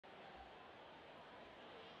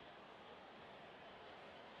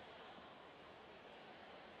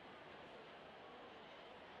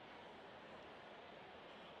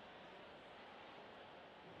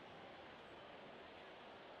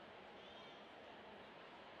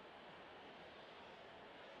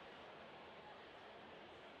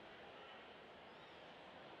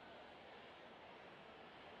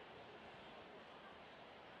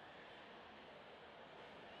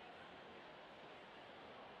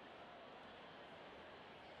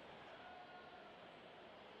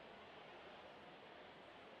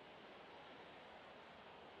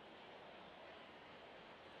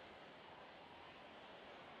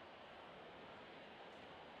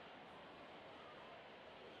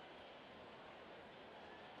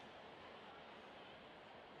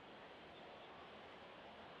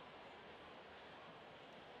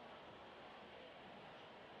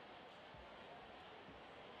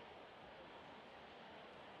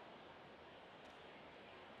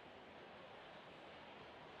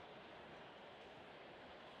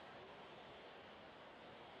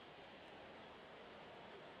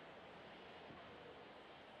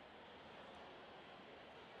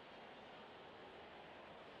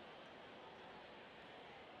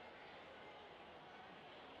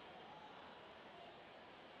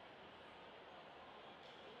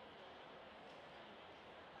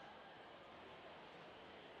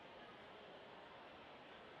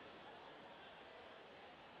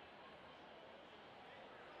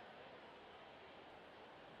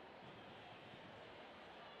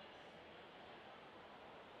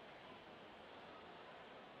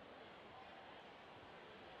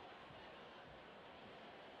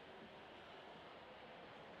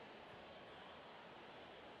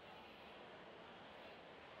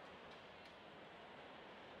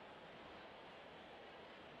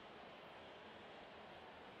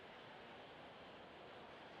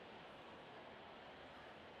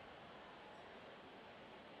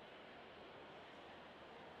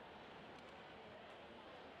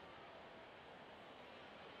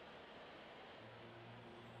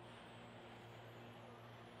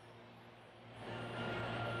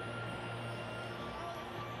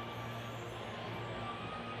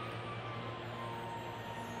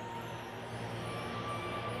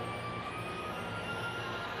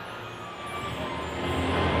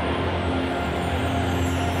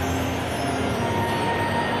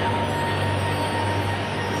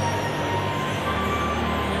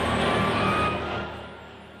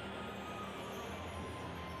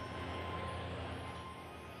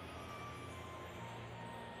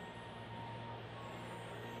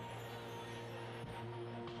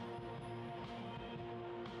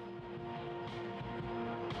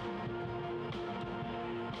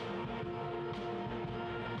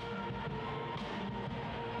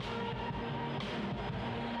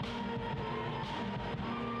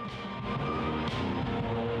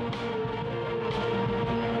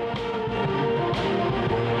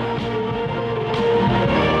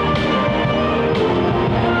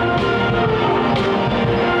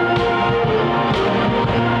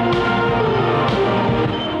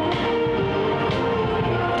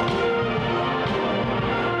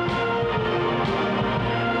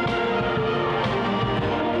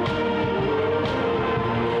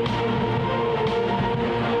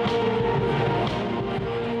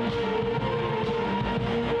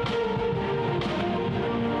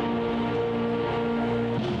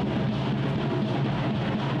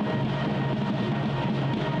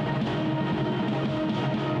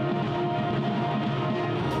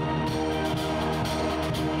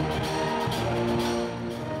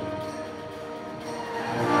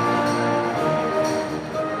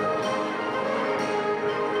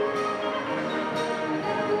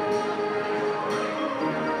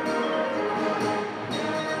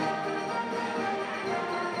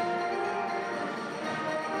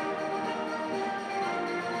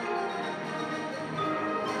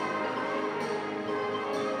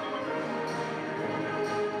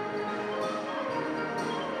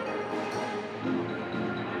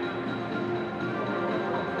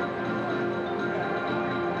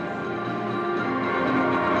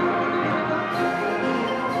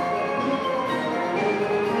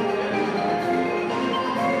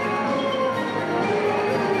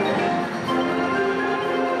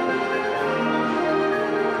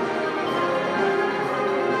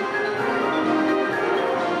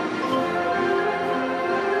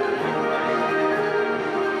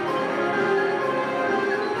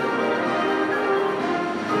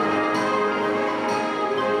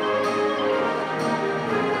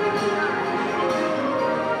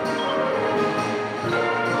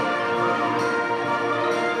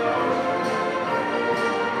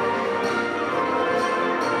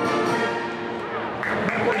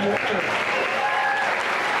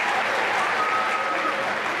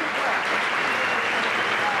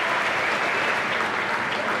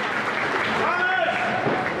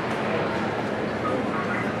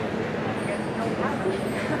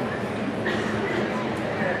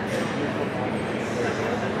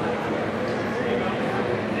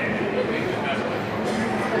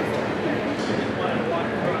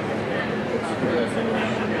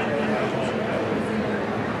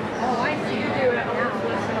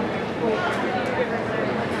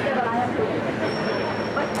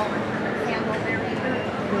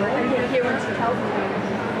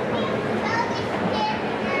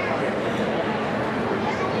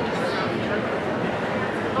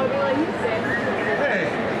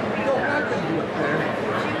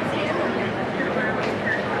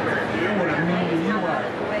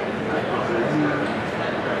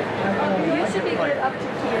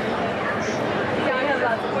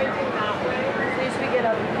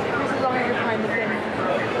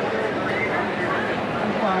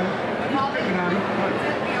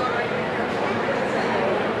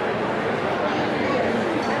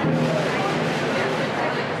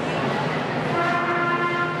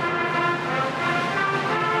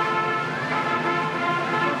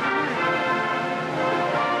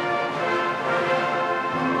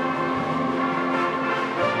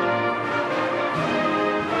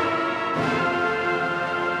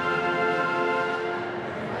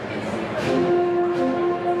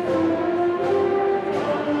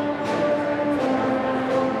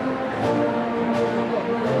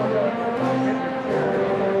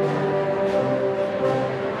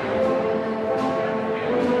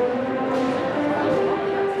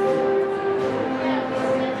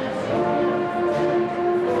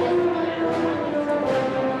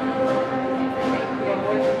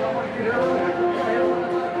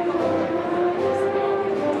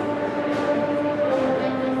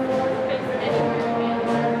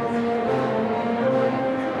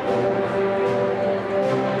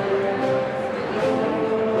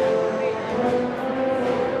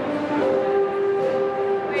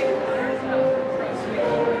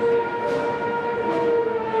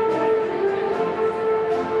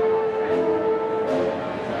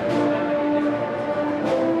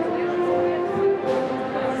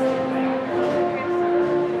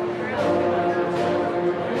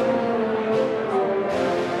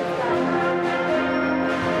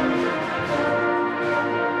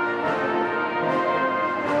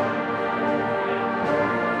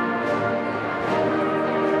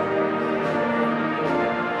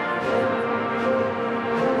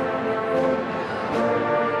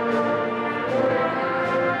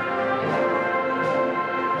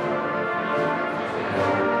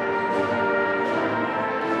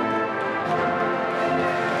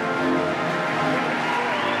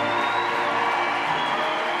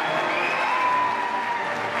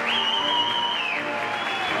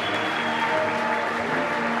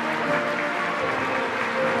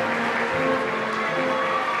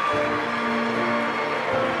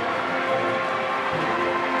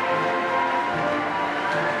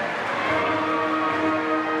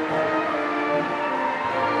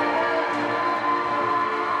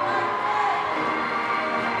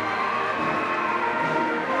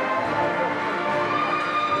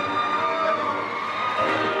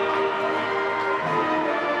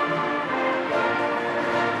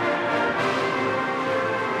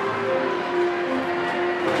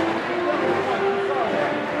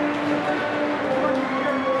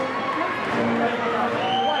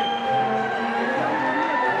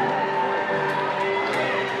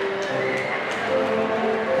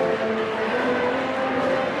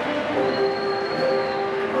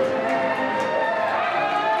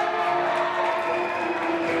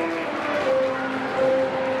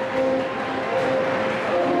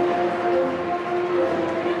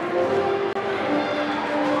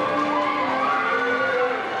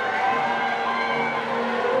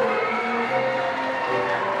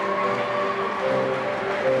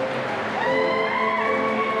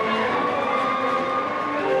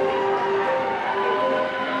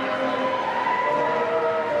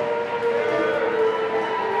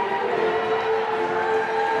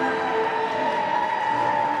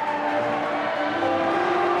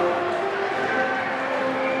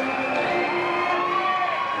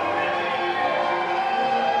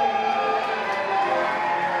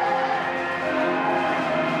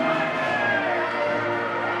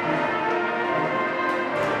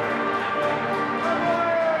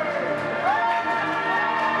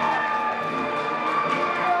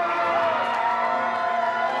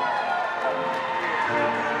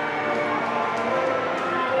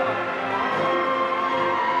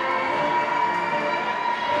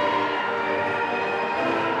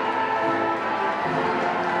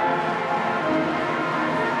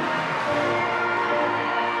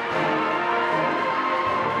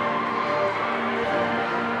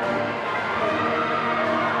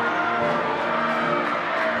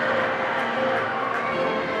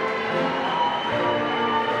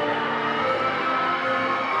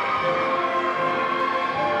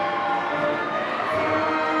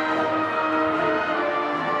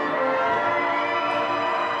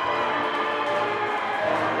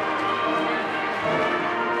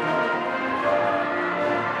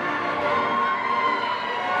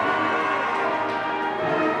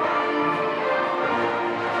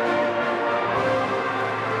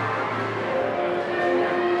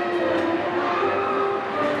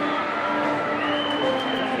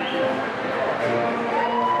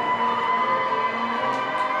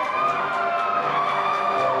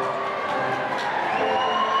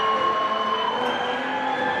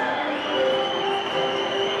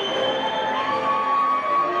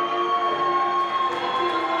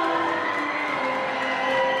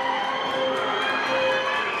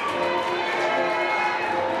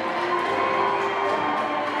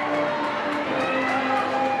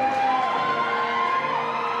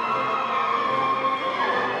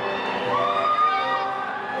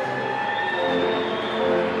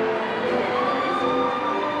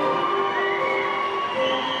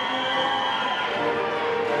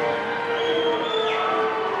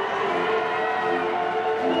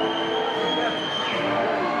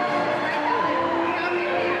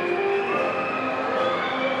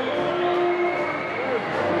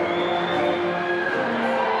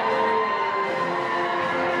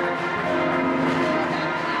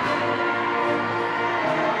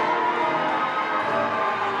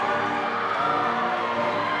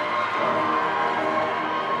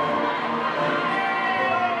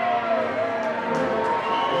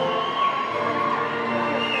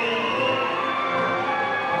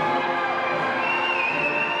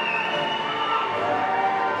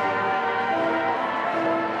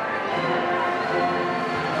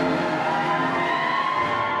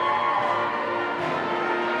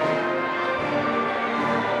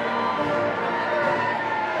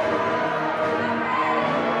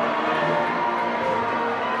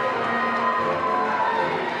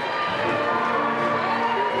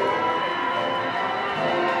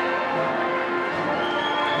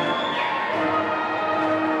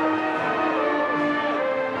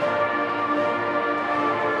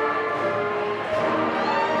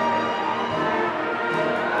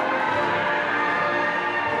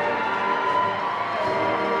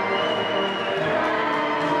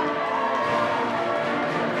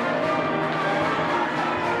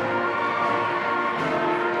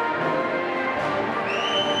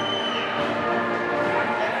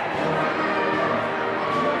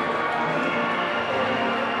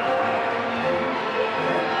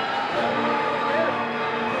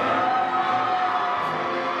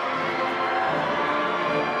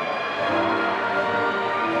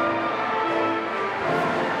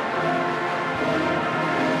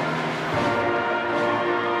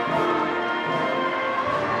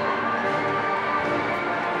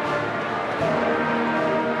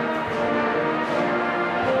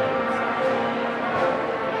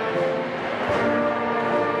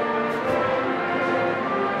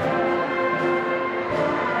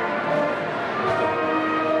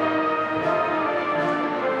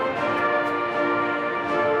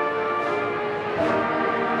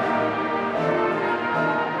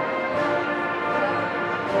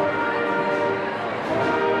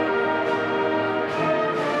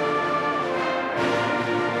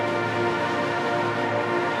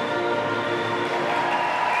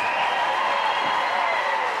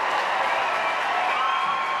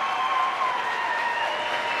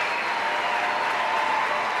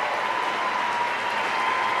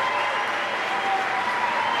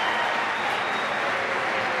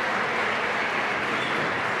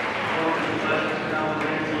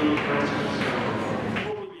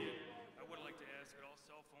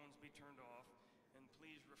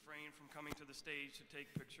stage to take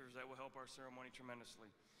pictures that will help our ceremony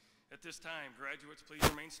tremendously. At this time, graduates, please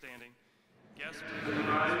remain standing. Guests, please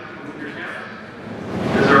rise and move your caps.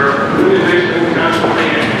 As our newly elected council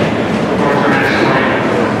band performs our national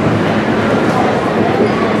anthem.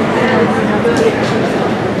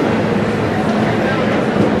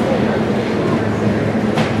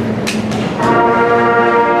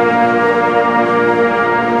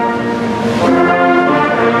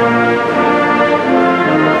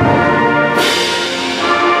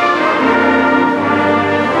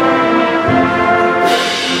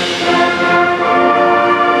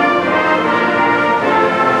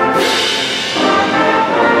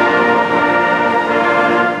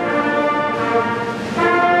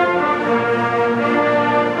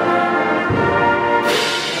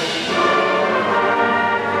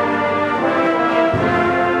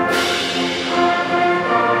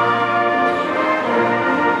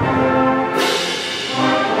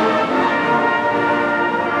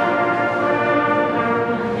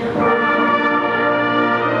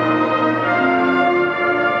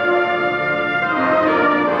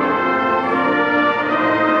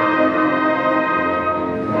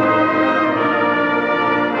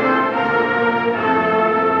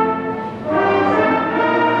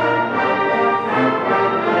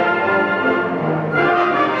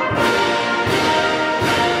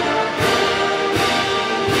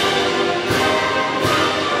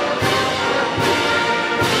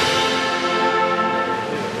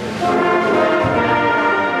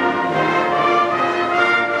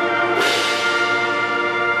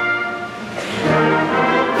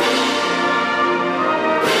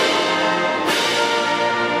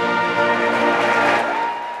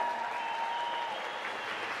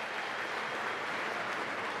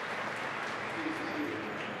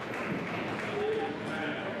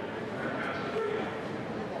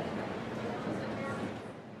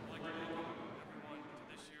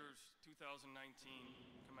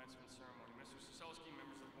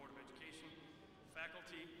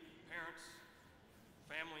 Faculty, parents,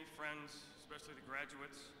 family, friends, especially the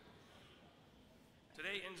graduates.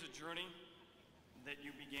 Today ends a journey that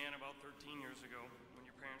you began about 13 years ago when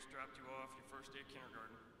your parents dropped you off your first day of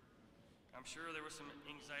kindergarten. I'm sure there was some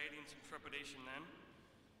anxiety and some trepidation then,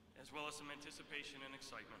 as well as some anticipation and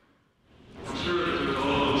excitement. I'm sure that there's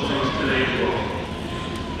all those things today as well.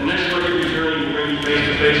 The next part of your journey will bring you face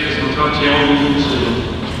to face with some tough challenges and decisions.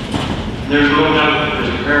 There's no doubt that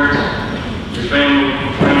your parents, your family,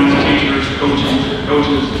 friends, teachers,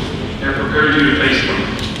 coaches have prepared you to face them.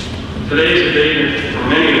 Today is a day that, for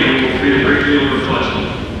many of you, will create a great deal of reflection.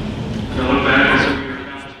 You'll look back on some of your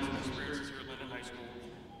accomplishments and experiences here at Linden High School.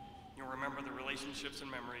 You'll remember the relationships and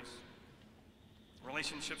memories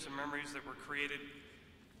that were created,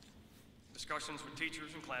 discussions with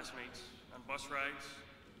teachers and classmates, on bus rides,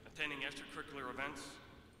 attending extracurricular events,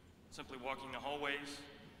 simply walking the hallways,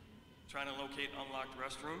 trying to locate unlocked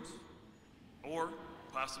restrooms, or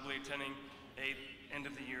possibly attending a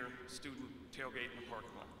end-of-the-year student tailgate in the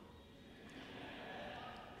parking lot.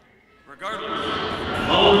 Regardless,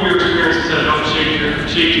 all of your experiences have helped shape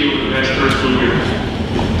you over the past 13 years.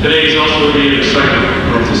 Today is also a day of excitement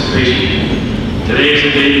and anticipation. Today is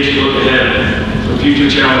a day that you look ahead for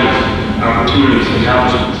future challenges, opportunities, and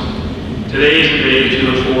accomplishments. Today is the day that you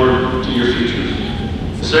look forward to your futures.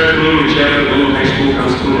 This afternoon, your chapter at Linden High School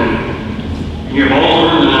comes to an end. You have all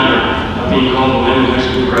earned the honor of being called a Linden High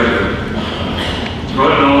School graduate.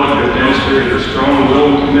 Throughout it all, you have demonstrated a strong will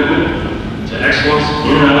and commitment to excellence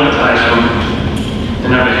in and out of the classroom.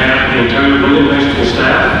 And on behalf of the entire Linden High School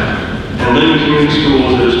staff and Linden Community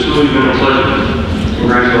Schools, it has truly been a pleasure.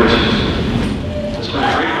 Congratulations. It's been a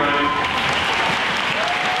great ride.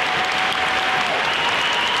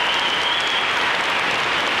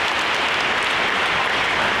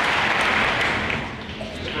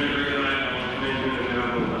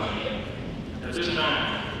 At this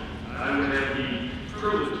time, I would have the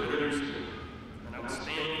privilege of introducing an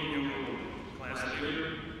outstanding young woman, class leader,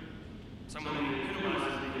 someone who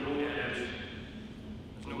epitomizes the old adage,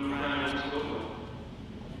 there's no crime in school.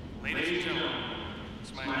 Ladies and gentlemen,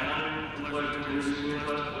 it's my honor and pleasure to introduce the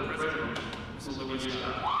President, Mrs. Louise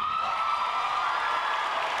Scott.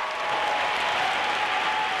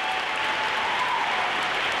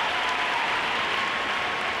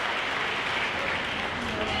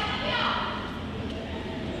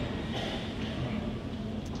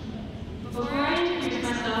 Before I introduce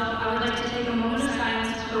myself, I would like to take a moment of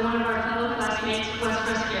silence for one of our fellow classmates, Wes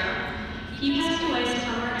Fresquero. He passed away this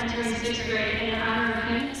summer entering 6th grade, and in honor of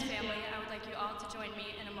him and his family, I would like you all to join me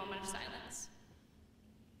in a moment of silence.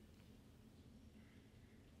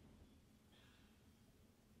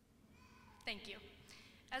 Thank you.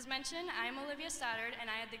 As mentioned, I am Olivia Stoddard, and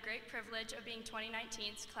I had the great privilege of being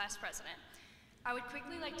 2019's class president. I would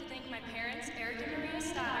quickly like to thank my parents, Eric and Maria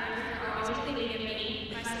Stoddard, for always believing in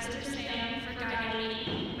me, my sister Sam for guiding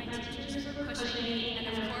me, my teachers for pushing me, and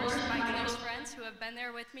of course, my close friends who have been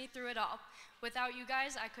there with me through it all. Without you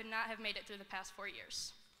guys, I could not have made it through the past 4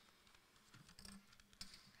 years.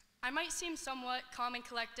 I might seem somewhat calm and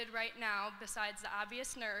collected right now, besides the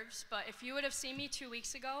obvious nerves, but if you would have seen me 2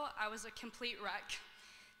 weeks ago, I was a complete wreck.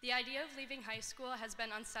 The idea of leaving high school has been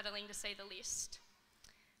unsettling, to say the least.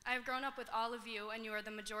 I have grown up with all of you, and you are the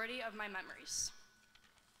majority of my memories.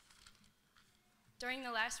 During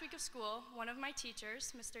the last week of school, one of my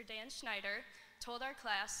teachers, Mr. Dan Schneider, told our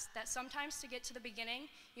class that sometimes to get to the beginning,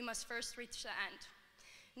 you must first reach the end.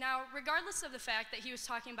 Now, regardless of the fact that he was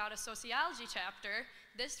talking about a sociology chapter,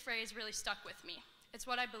 this phrase really stuck with me. It's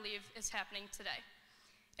what I believe is happening today.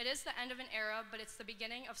 It is the end of an era, but it's the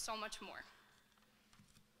beginning of so much more.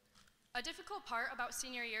 A difficult part about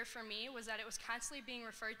senior year for me was that it was constantly being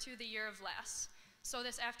referred to the year of last. So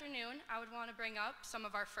this afternoon, I would want to bring up some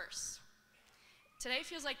of our firsts. Today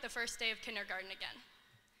feels like the first day of kindergarten again,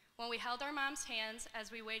 when we held our mom's hands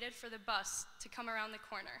as we waited for the bus to come around the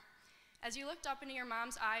corner. As you looked up into your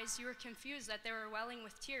mom's eyes, you were confused that they were welling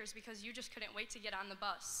with tears because you just couldn't wait to get on the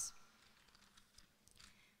bus.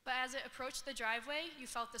 But as it approached the driveway, you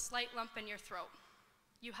felt a slight lump in your throat.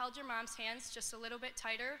 You held your mom's hands just a little bit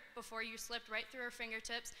tighter before you slipped right through her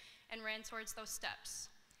fingertips and ran towards those steps.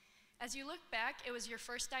 As you look back, it was your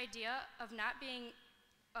first idea of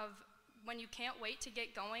when you can't wait to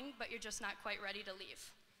get going, but you're just not quite ready to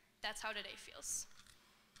leave. That's how today feels.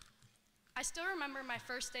 I still remember my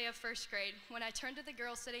first day of first grade when I turned to the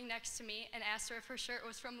girl sitting next to me and asked her if her shirt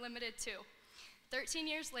was from Limited 2. 13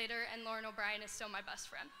 years later, and Lauren O'Brien is still my best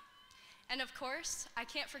friend. And of course, I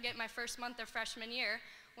can't forget my first month of freshman year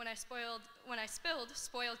when I spilled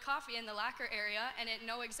spoiled coffee in the locker area, and it,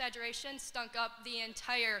 no exaggeration, stunk up the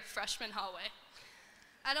entire freshman hallway.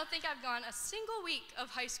 I don't think I've gone a single week of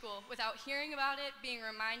high school without hearing about it, being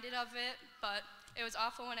reminded of it, but it was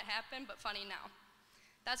awful when it happened, but funny now.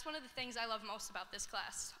 That's one of the things I love most about this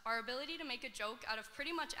class, our ability to make a joke out of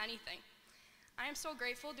pretty much anything. I am so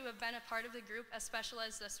grateful to have been a part of the group as special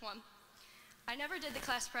as this one. I never did the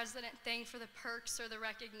class president thing for the perks or the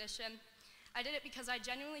recognition. I did it because I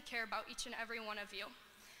genuinely care about each and every one of you.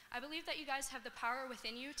 I believe that you guys have the power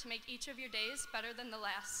within you to make each of your days better than the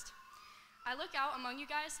last. I look out among you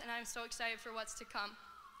guys and I'm so excited for what's to come,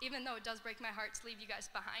 even though it does break my heart to leave you guys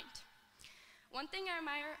behind. One thing I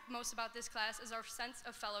admire most about this class is our sense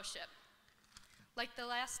of fellowship. Like the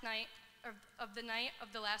night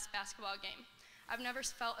of the last basketball game. I've never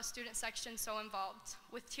felt a student section so involved.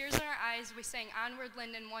 With tears in our eyes, we sang Onward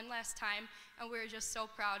Linden one last time, and we were just so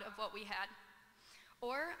proud of what we had.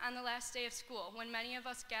 Or on the last day of school, when many of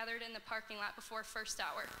us gathered in the parking lot before first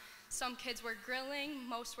hour. Some kids were grilling,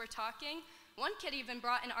 most were talking. One kid even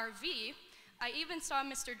brought an RV. I even saw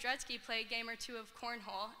Mr. Dretzky play a game or two of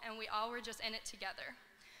cornhole, and we all were just in it together.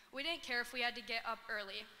 We didn't care if we had to get up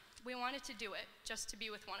early. We wanted to do it, just to be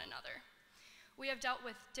with one another. We have dealt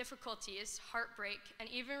with difficulties, heartbreak, and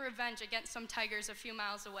even revenge against some tigers a few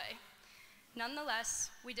miles away. Nonetheless,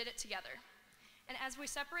 we did it together. And as we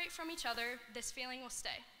separate from each other, this feeling will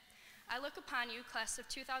stay. I look upon you, class of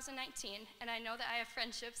 2019, and I know that I have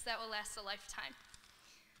friendships that will last a lifetime.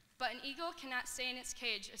 But an eagle cannot stay in its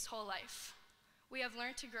cage its whole life. We have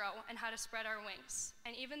learned to grow and how to spread our wings.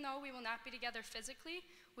 And even though we will not be together physically,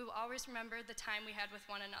 we will always remember the time we had with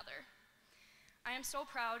one another. I am so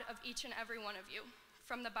proud of each and every one of you.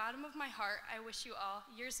 From the bottom of my heart, I wish you all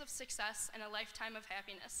years of success and a lifetime of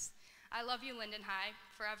happiness. I love you, Linden High.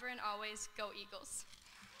 Forever and always, go Eagles.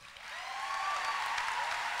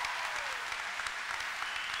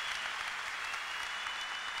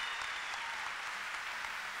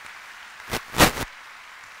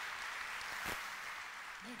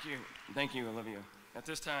 Thank you, Olivia. At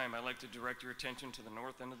this time, I'd like to direct your attention to the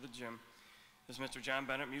north end of the gym as Mr. John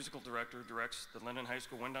Bennett, musical director, directs the Linden High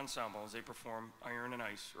School Wind Ensemble as they perform Iron and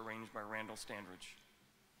Ice, arranged by Randall Standridge.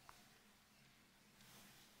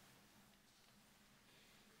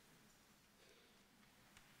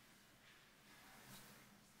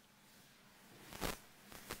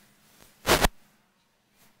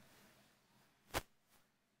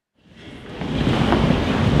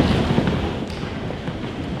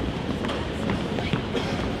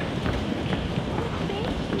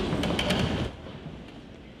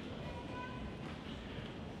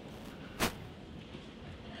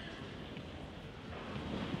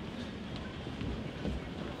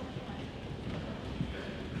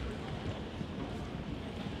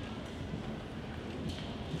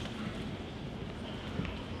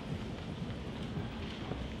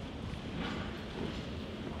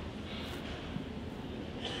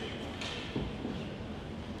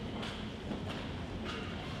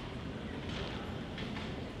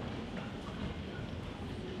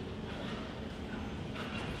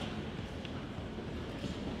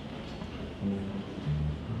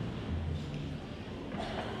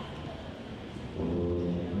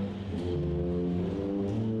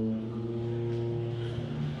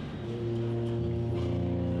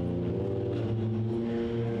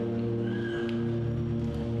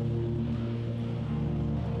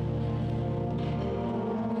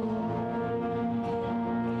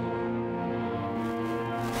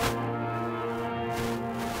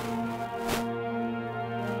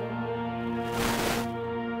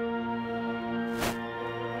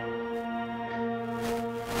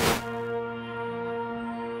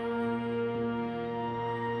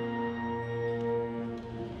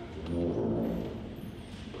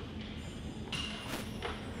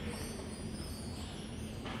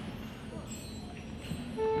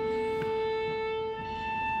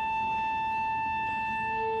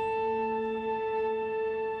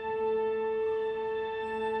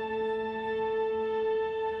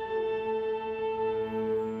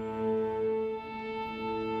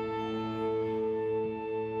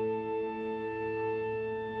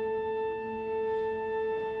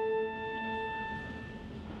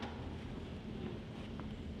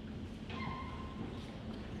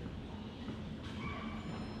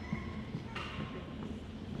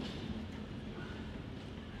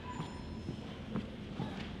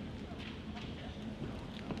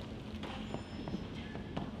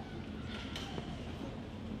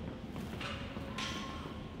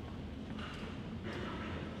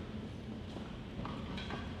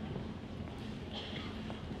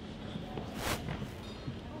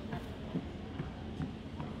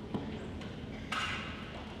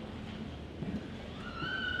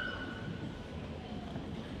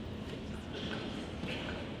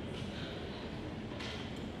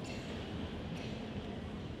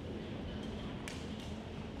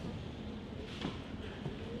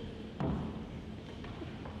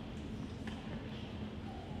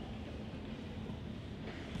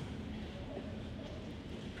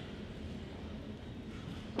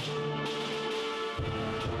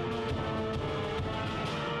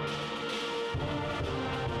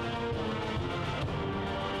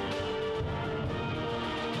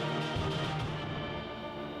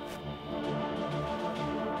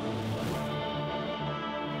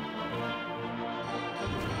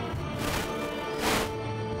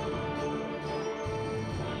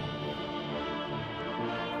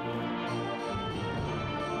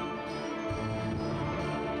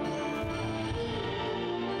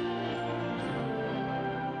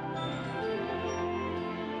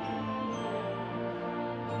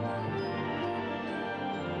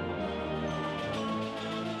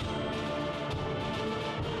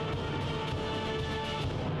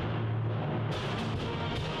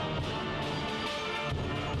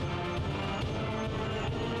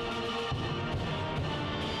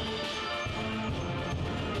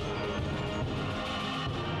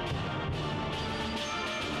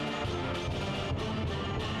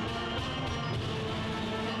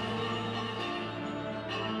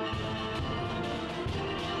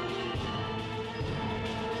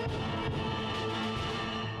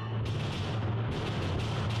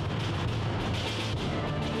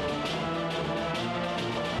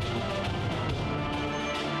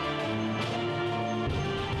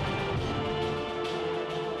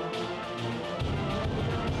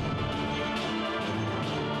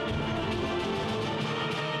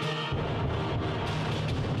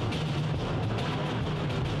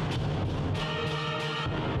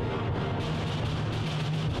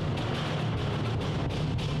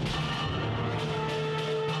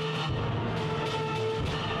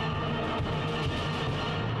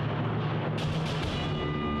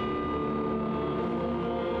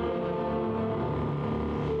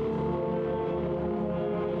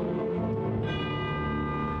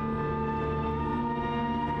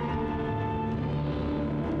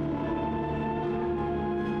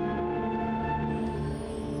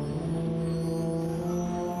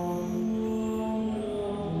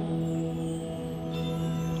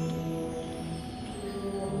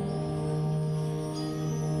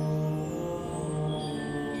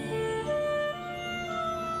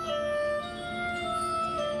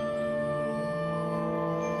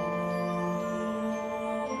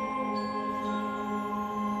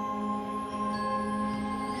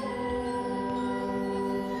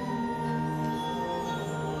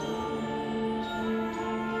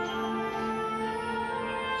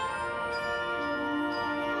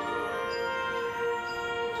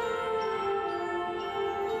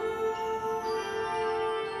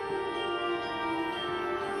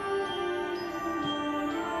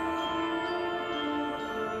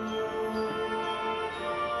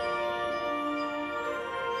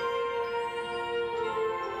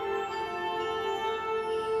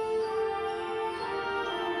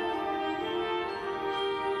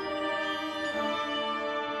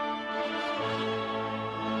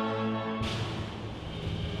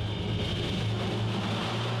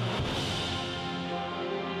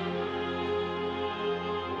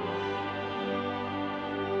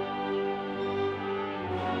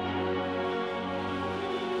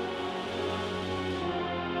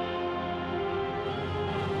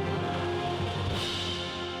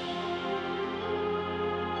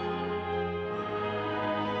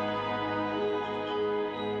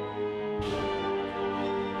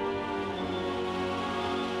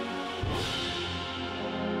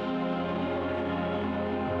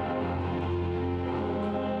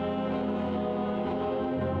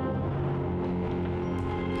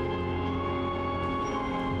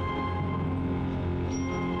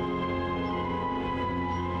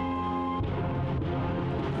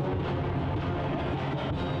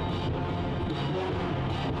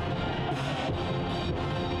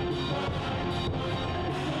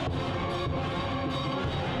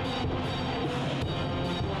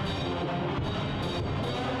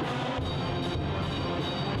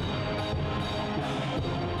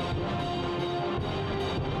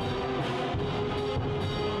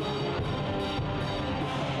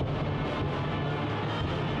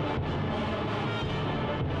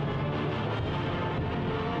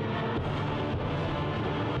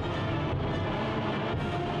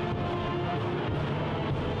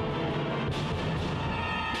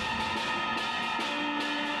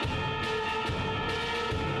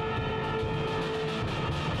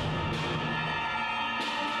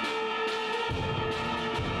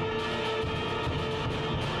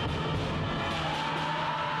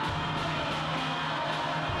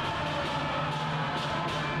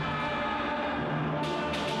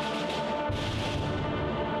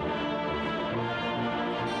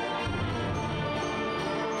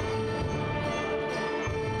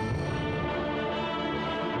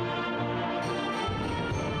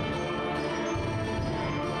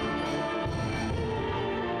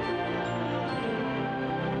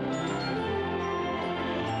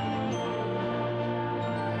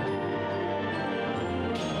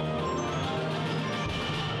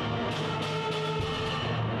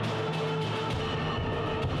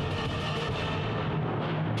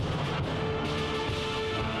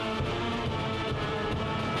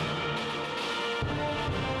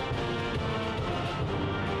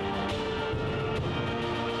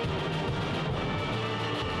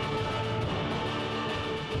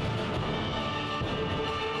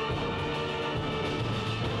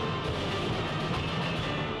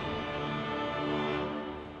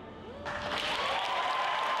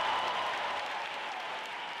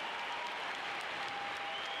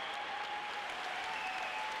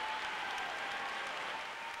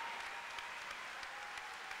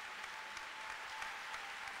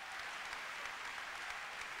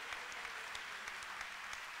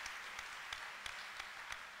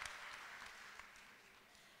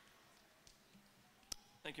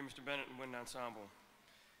 Thank you, Mr. Bennett and Wind Ensemble.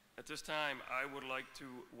 At this time, I would like to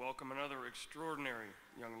welcome another extraordinary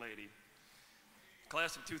young lady,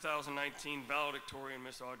 class of 2019 valedictorian,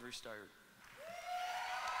 Miss Audrey Steyert.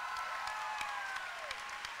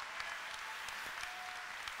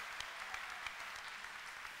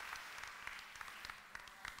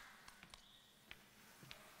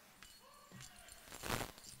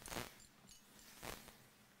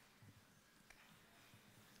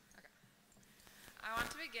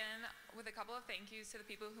 Begin with a couple of thank yous to the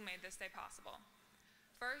people who made this day possible.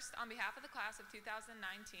 First, on behalf of the class of 2019,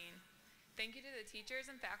 thank you to the teachers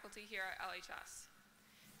and faculty here at LHS.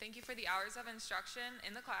 Thank you for the hours of instruction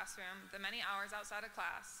in the classroom, the many hours outside of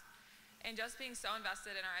class, and just being so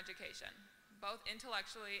invested in our education, both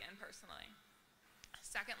intellectually and personally.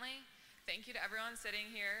 Secondly, thank you to everyone sitting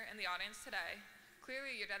here in the audience today.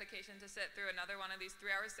 Clearly, your dedication to sit through another one of these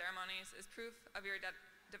 3-hour ceremonies is proof of your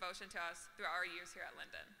devotion to us throughout our years here at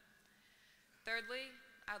Linden. Thirdly,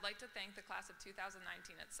 I would like to thank the class of 2019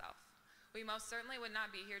 itself. We most certainly would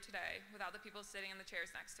not be here today without the people sitting in the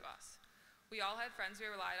chairs next to us. We all had friends we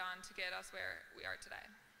relied on to get us where we are today.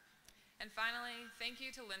 And finally, thank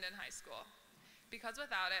you to Linden High School. Because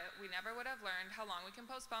without it, we never would have learned how long we can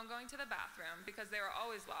postpone going to the bathroom because they were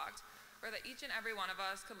always locked, or that each and every one of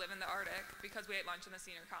us could live in the Arctic because we ate lunch in the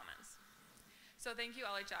senior commons. So thank you,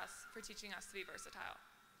 LHS, for teaching us to be versatile.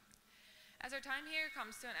 As our time here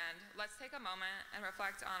comes to an end, let's take a moment and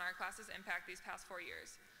reflect on our class's impact these past 4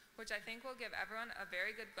 years, which I think will give everyone a very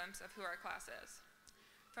good glimpse of who our class is.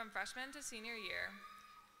 From freshman to senior year,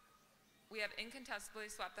 we have incontestably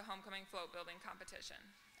swept the homecoming float building competition.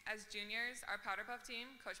 As juniors, our Powder Puff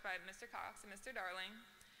team, coached by Mr. Cox and Mr. Darling,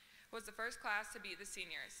 was the first class to beat the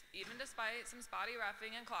seniors, even despite some spotty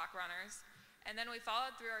roughing and clock runners, and then we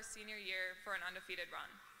followed through our senior year for an undefeated run.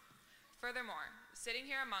 Furthermore, sitting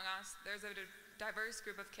here among us, there's a diverse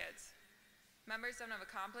group of kids. Members of an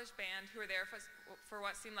accomplished band who were there for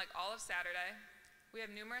what seemed like all of Saturday. We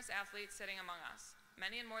have numerous athletes sitting among us,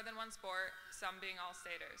 many in more than one sport, some being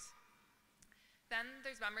all-staters. Then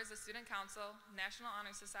there's members of Student Council, National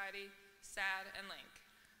Honor Society, SAD, and LINC.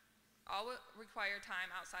 All require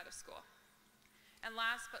time outside of school. And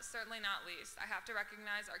last, but certainly not least, I have to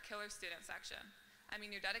recognize our killer student section. I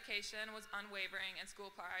mean, your dedication was unwavering and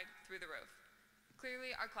school pride through the roof.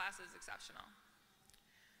 Clearly, our class is exceptional.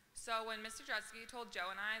 So when Mr. Dretsky told Joe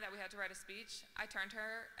and I that we had to write a speech, I turned to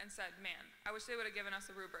her and said, man, I wish they would have given us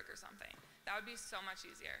a rubric or something. That would be so much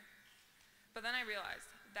easier. But then I realized,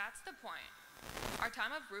 that's the point. Our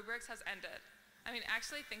time of rubrics has ended. I mean,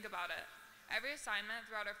 actually think about it. Every assignment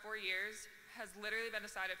throughout our 4 years has literally been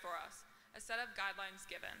decided for us, a set of guidelines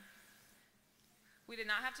given. We did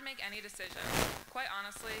not have to make any decisions. Quite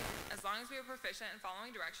honestly, as long as we were proficient in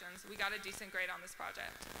following directions, we got a decent grade on this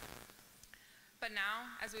project. But now,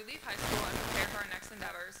 as we leave high school and prepare for our next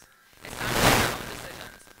endeavors, it's time to make our own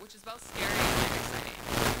decisions, which is both scary and exciting.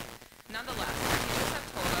 Nonetheless, our teachers have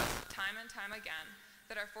told us time and time again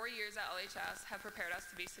that our 4 years at LHS have prepared us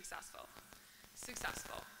to be successful.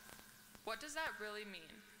 Successful. What does that really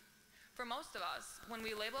mean? For most of us, when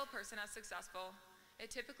we label a person as successful, it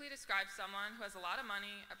typically describes someone who has a lot of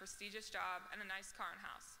money, a prestigious job, and a nice car and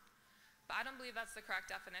house. But I don't believe that's the correct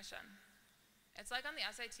definition. It's like on the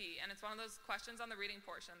SAT, and it's one of those questions on the reading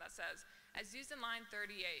portion that says, as used in line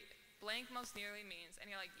 38, blank most nearly means, and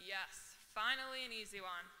you're like, yes, finally an easy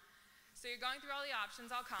one. So you're going through all the options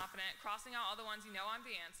all confident, crossing out all the ones you know aren't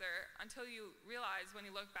the answer, until you realize when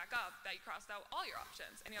you look back up that you crossed out all your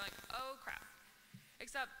options, and you're like, oh crap.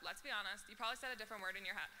 Except, let's be honest, you probably said a different word in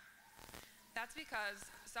your head. That's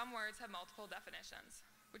because some words have multiple definitions,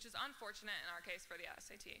 which is unfortunate in our case for the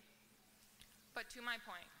SAT. But to my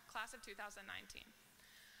point, class of 2019,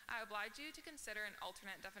 I oblige you to consider an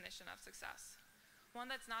alternate definition of success,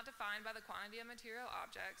 one that's not defined by the quantity of material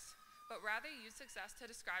objects, but rather use success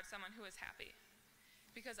to describe someone who is happy.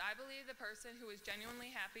 Because I believe the person who is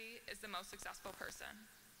genuinely happy is the most successful person.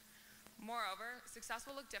 Moreover, success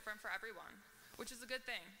will look different for everyone, which is a good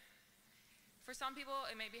thing. For some people,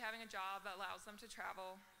 it may be having a job that allows them to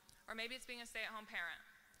travel, or maybe it's being a stay-at-home parent,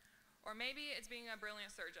 or maybe it's being a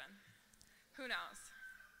brilliant surgeon. Who knows?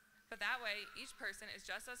 But that way, each person is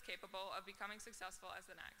just as capable of becoming successful as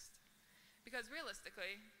the next. Because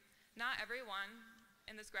realistically, not everyone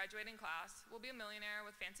in this graduating class will be a millionaire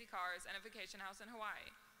with fancy cars and a vacation house in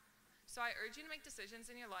Hawaii. So I urge you to make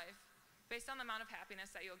decisions in your life based on the amount of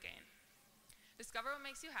happiness that you'll gain. Discover what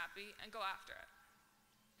makes you happy and go after it.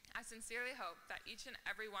 I sincerely hope that each and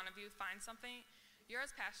every one of you finds something you're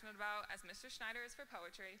as passionate about as Mr. Schneider is for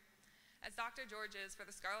poetry, as Dr. George is for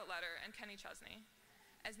the Scarlet Letter and Kenny Chesney,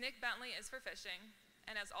 as Nick Bentley is for fishing,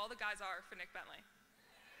 and as all the guys are for Nick Bentley.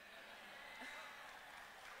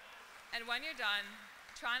 And when you're done,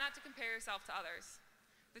 try not to compare yourself to others.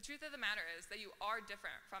 The truth of the matter is that you are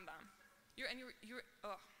different from them.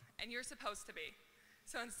 And you're supposed to be.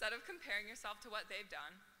 So instead of comparing yourself to what they've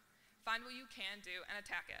done, find what you can do and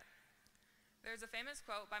attack it. There's a famous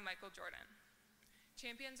quote by Michael Jordan: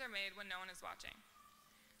 "Champions are made when no one is watching."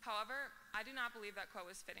 However, I do not believe that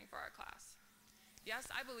quote is fitting for our class. Yes,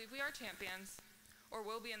 I believe we are champions, or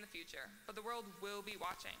will be in the future, but the world will be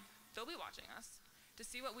watching. They'll be watching us to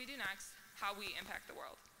see what we do next, how we impact the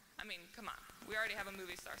world. I mean, come on, we already have a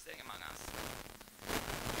movie star sitting among us.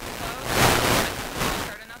 So, I've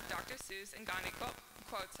heard enough Dr. Seuss and Gandhi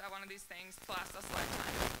quotes at one of these things to last us a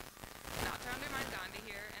lifetime. Not to undermine Gandhi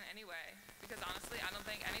here in any way, because honestly, I don't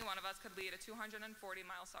think any one of us could lead a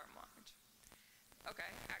 240-mile SAR march.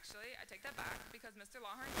 Okay, actually, I take that back, because Mr.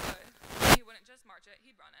 Lawhorn could. He wouldn't just march it,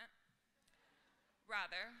 he'd run it.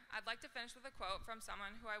 Rather, I'd like to finish with a quote from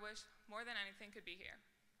someone who I wish more than anything could be here.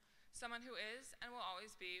 Someone who is and will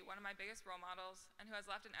always be one of my biggest role models and who has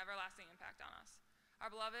left an everlasting impact on us.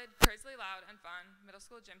 Our beloved, crazily loud and fun middle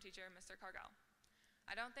school gym teacher, Mr. Cargell.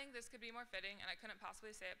 I don't think this could be more fitting, and I couldn't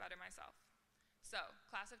possibly say it better myself. So,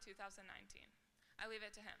 class of 2019, I leave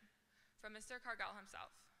it to him. From Mr. Cargell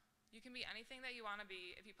himself: you can be anything that you want to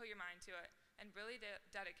be if you put your mind to it and really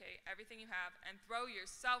dedicate everything you have and throw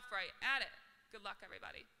yourself right at it. Good luck,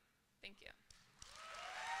 everybody. Thank you.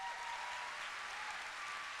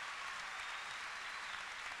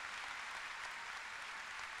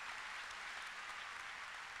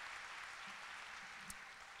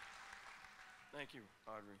 Thank you,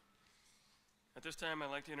 Audrey. At this time, I'd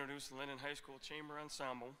like to introduce the Linden High School Chamber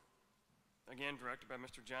Ensemble, again directed by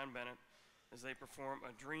Mr. John Bennett, as they perform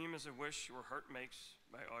 "A Dream is a Wish Your Heart Makes"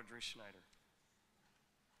 by Audrey Schneider.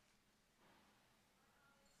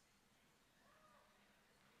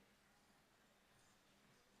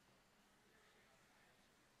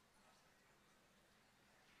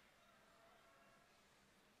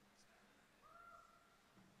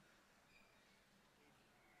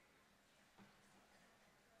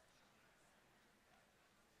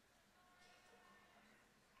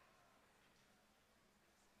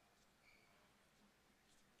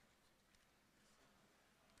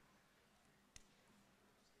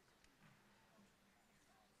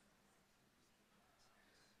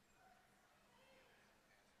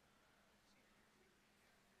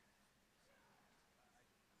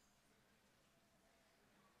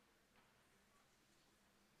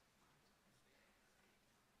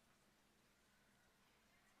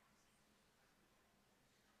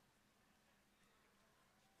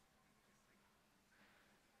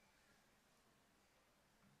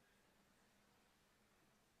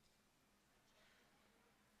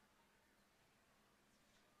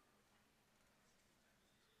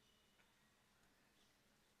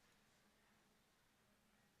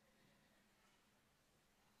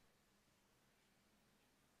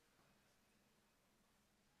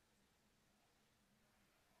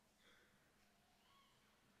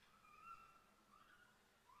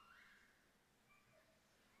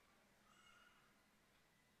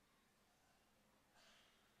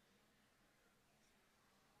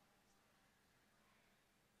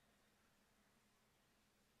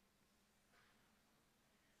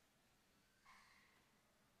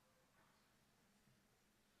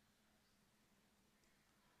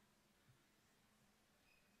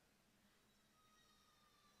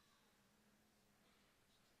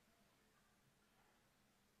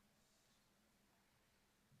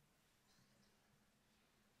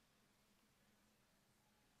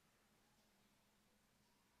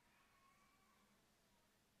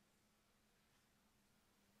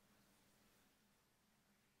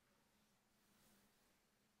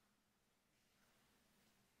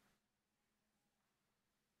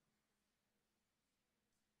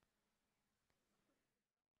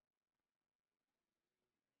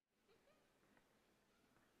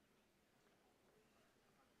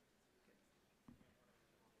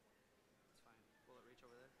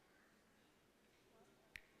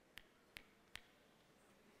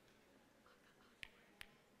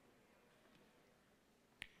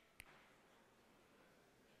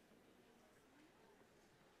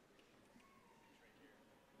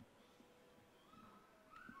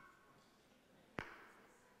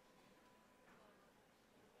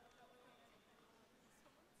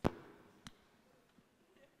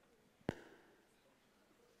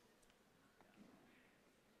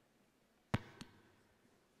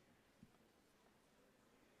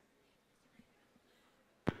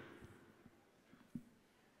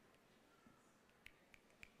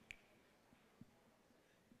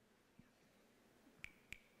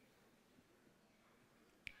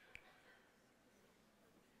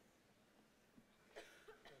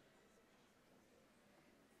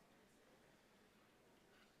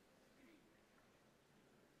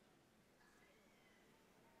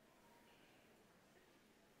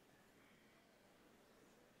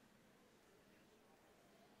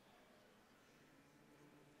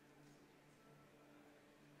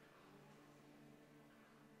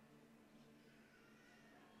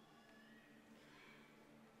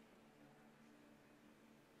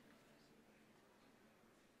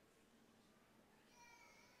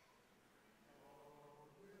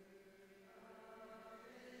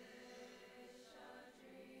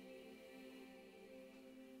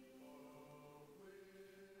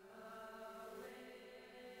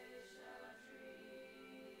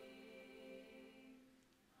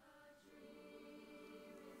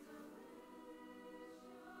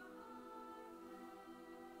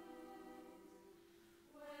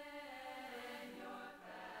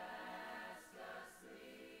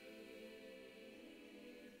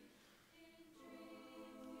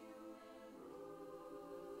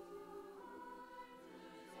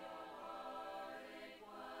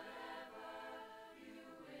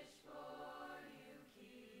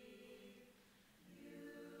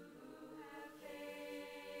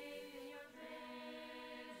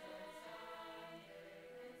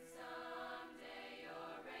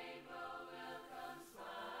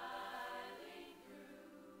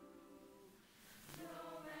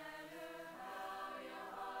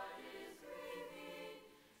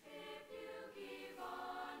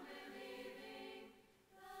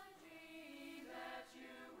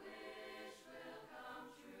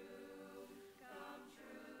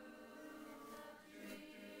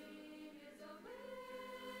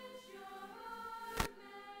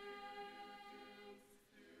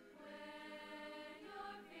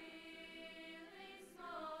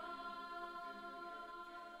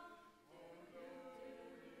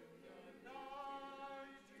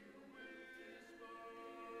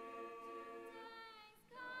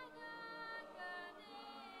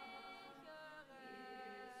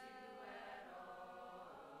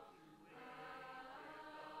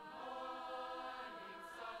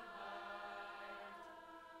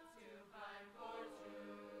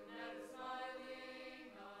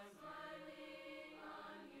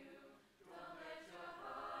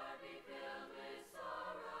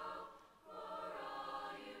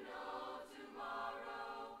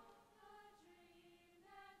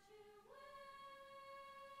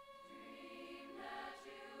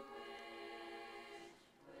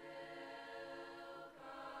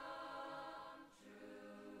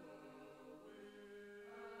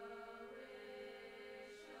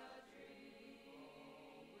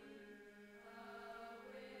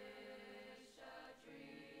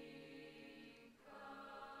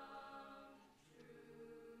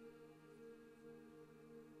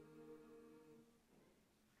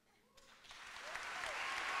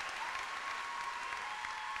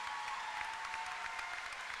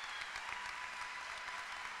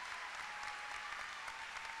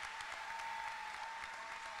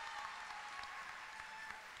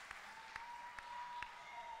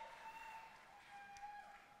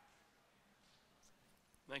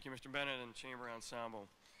 Thank you, Mr. Bennett and Chamber Ensemble.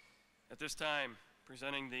 At this time,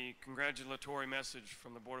 presenting the congratulatory message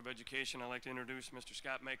from the Board of Education, I'd like to introduce Mr.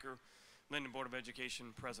 Scott Maker, Linden Board of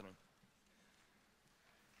Education President.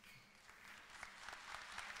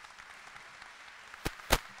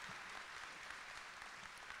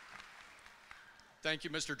 Thank you,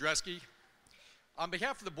 Mr. Dresky. On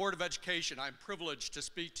behalf of the Board of Education, I'm privileged to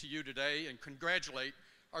speak to you today and congratulate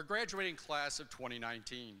our graduating class of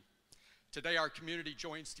 2019. Today, our community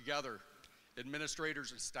joins together,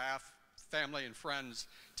 administrators and staff, family and friends,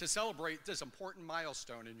 to celebrate this important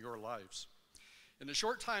milestone in your lives. In the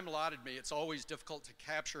short time allotted me, it's always difficult to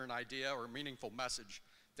capture an idea or a meaningful message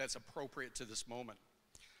that's appropriate to this moment.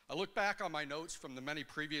 I look back on my notes from the many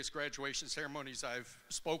previous graduation ceremonies I've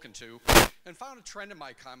spoken to and found a trend in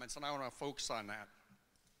my comments, and I want to focus on that.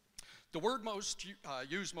 The word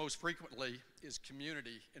used most frequently is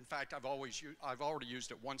community. In fact, I've already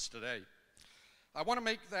used it once today. I want to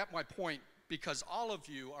make that my point because all of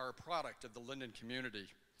you are a product of the Linden community,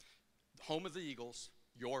 home of the Eagles,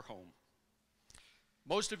 your home.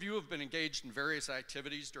 Most of you have been engaged in various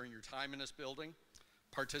activities during your time in this building,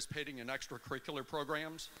 participating in extracurricular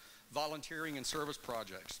programs, volunteering in service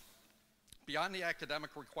projects. Beyond the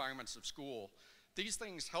academic requirements of school, these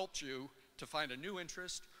things helped you to find a new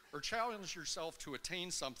interest or challenge yourself to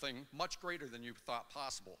attain something much greater than you thought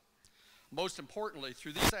possible. Most importantly,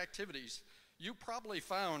 through these activities, you probably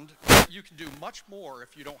found that you can do much more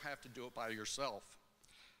if you don't have to do it by yourself.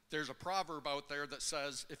 There's a proverb out there that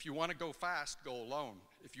says, if you want to go fast, go alone.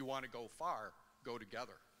 If you want to go far, go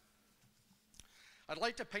together. I'd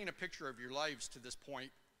like to paint a picture of your lives to this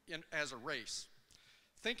point as a race.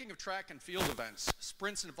 Thinking of track and field events,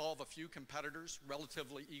 sprints involve a few competitors,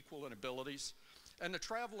 relatively equal in abilities, and the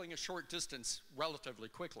traveling a short distance relatively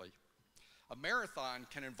quickly. A marathon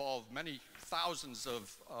can involve many thousands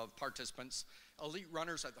of participants, elite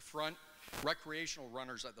runners at the front, recreational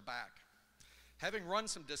runners at the back. Having run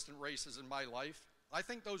some distant races in my life, I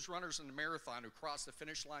think those runners in the marathon who cross the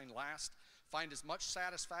finish line last find as much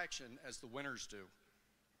satisfaction as the winners do.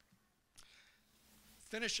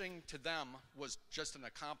 Finishing to them was just an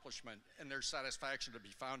accomplishment, and there's satisfaction to be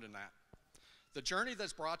found in that. The journey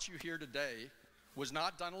that's brought you here today was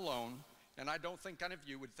not done alone, and I don't think any of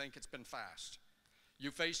you would think it's been fast.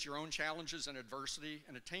 You faced your own challenges and adversity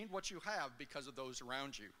and attained what you have because of those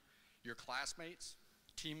around you, your classmates,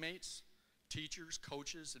 teammates, teachers,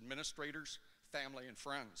 coaches, administrators, family, and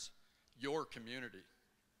friends, your community.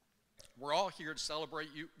 We're all here to celebrate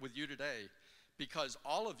with you today because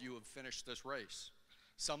all of you have finished this race.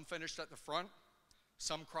 Some finished at the front,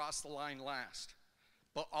 some crossed the line last,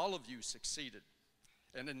 but all of you succeeded.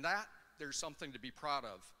 And in that, there's something to be proud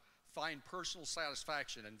of. Find personal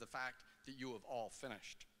satisfaction in the fact that you have all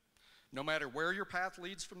finished. No matter where your path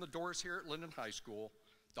leads from the doors here at Linden High School,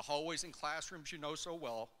 the hallways and classrooms you know so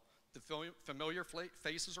well, the familiar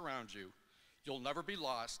faces around you, you'll never be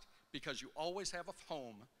lost because you always have a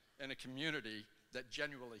home and a community that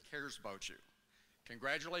genuinely cares about you.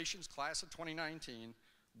 Congratulations, class of 2019.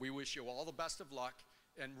 We wish you all the best of luck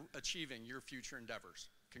in achieving your future endeavors.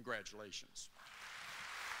 Congratulations.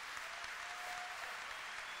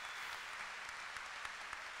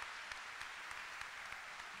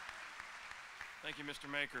 Thank you,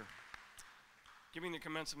 Mr. Maker. Giving the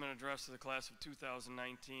commencement address to the class of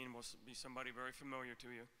 2019 will be somebody very familiar to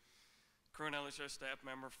you. Current LHS staff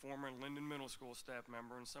member, former Linden Middle School staff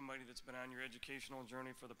member, and somebody that's been on your educational journey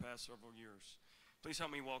for the past several years. Please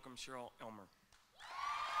help me welcome Cheryl Elmer.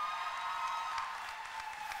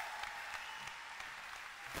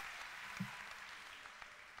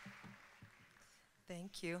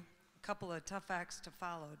 Thank you. A couple of tough acts to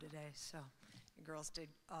follow today, so you girls did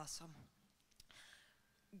awesome.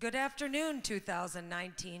 Good afternoon,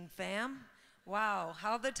 2019 fam. Wow,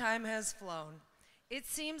 how the time has flown. It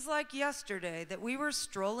seems like yesterday that we were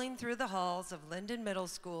strolling through the halls of Linden Middle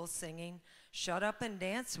School singing, "Shut Up and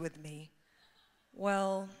Dance with Me."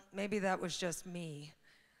 Well, maybe that was just me.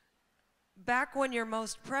 Back when your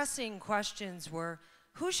most pressing questions were,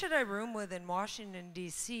 who should I room with in Washington,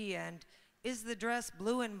 D.C., and is the dress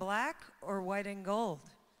blue and black or white and gold?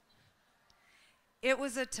 It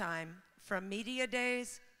was a time from media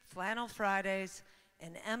days, flannel Fridays,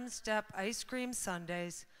 and M-Step ice cream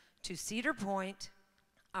Sundays to Cedar Point,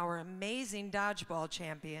 our amazing dodgeball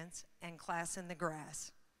champions, and class in the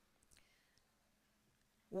grass.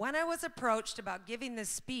 When I was approached about giving this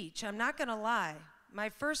speech, I'm not gonna lie, my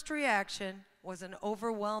first reaction was an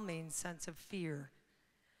overwhelming sense of fear.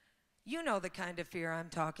 You know the kind of fear I'm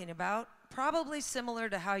talking about, probably similar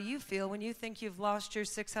to how you feel when you think you've lost your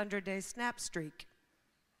 600-day snap streak.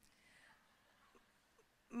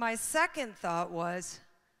 My second thought was,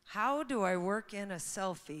 How do I work in a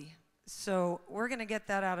selfie? So we're going to get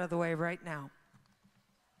that out of the way right now.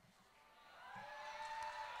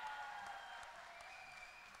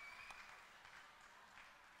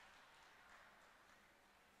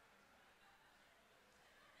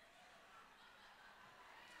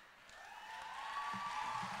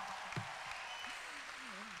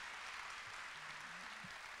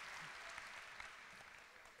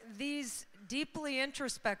 These deeply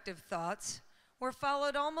introspective thoughts were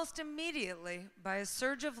followed almost immediately by a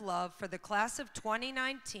surge of love for the class of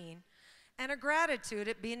 2019 and a gratitude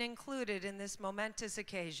at being included in this momentous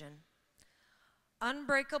occasion.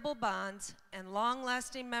 Unbreakable bonds and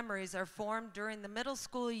long-lasting memories are formed during the middle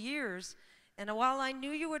school years, and while I knew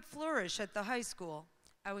you would flourish at the high school,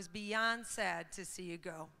 I was beyond sad to see you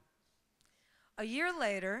go. A year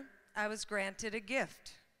later, I was granted a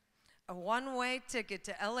gift. A one-way ticket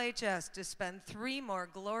to LHS to spend 3 more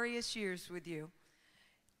glorious years with you.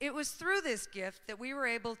 It was through this gift that we were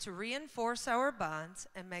able to reinforce our bonds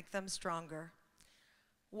and make them stronger.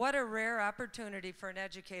 What a rare opportunity for an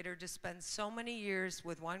educator to spend so many years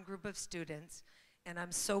with one group of students, and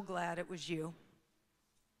I'm so glad it was you.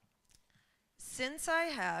 Since I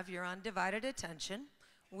have your undivided attention,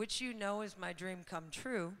 which you know is my dream come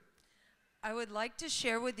true, I would like to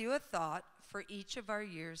share with you a thought for each of our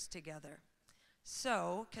years together.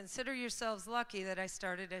 So consider yourselves lucky that I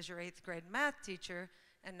started as your 8th grade math teacher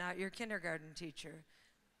and not your kindergarten teacher,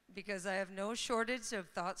 because I have no shortage of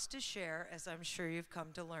thoughts to share, as I'm sure you've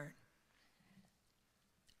come to learn.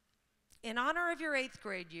 In honor of your 8th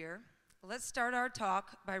grade year, let's start our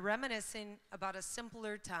talk by reminiscing about a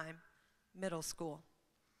simpler time, middle school.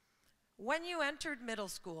 When you entered middle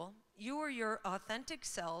school, you were your authentic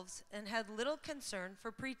selves and had little concern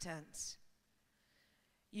for pretense.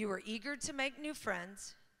 You were eager to make new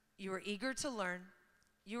friends. You were eager to learn.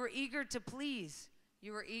 You were eager to please.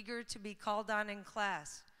 You were eager to be called on in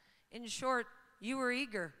class. In short, you were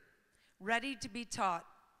eager, ready to be taught,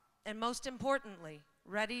 and most importantly,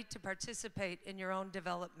 ready to participate in your own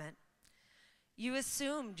development. You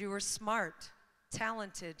assumed you were smart,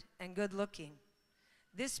 talented, and good-looking.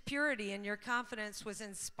 This purity in your confidence was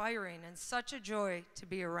inspiring and such a joy to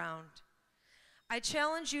be around. I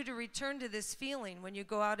challenge you to return to this feeling when you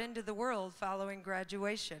go out into the world following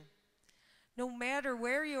graduation. No matter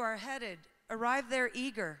where you are headed, arrive there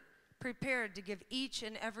eager, prepared to give each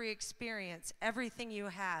and every experience everything you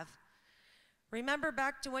have. Remember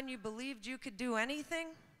back to when you believed you could do anything?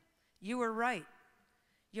 You were right.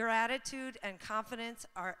 Your attitude and confidence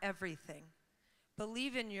are everything.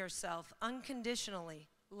 Believe in yourself unconditionally,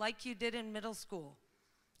 like you did in middle school.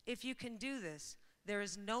 If you can do this, there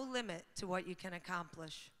is no limit to what you can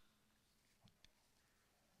accomplish.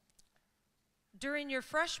 During your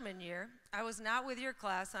freshman year, I was not with your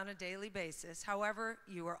class on a daily basis. However,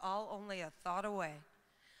 you were all only a thought away.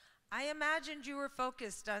 I imagined you were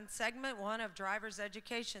focused on segment 1 of driver's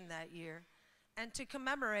education that year. And to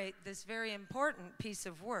commemorate this very important piece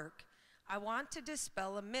of work, I want to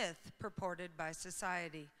dispel a myth purported by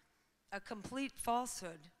society, a complete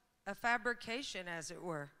falsehood, a fabrication, as it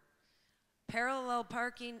were. Parallel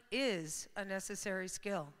parking is a necessary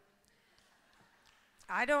skill.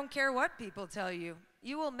 I don't care what people tell you.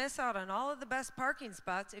 You will miss out on all of the best parking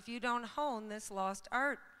spots if you don't hone this lost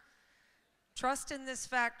art. Trust in this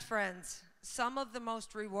fact, friends. Some of the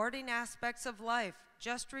most rewarding aspects of life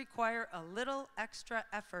just require a little extra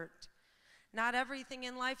effort. Not everything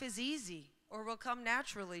in life is easy or will come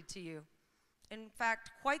naturally to you. In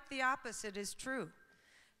fact, quite the opposite is true.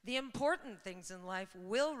 The important things in life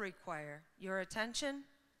will require your attention,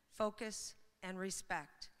 focus, and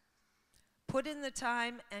respect. Put in the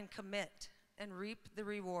time and commit and reap the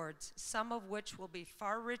rewards, some of which will be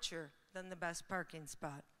far richer than the best parking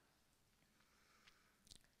spot.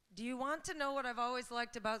 Do you want to know what I've always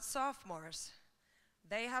liked about sophomores?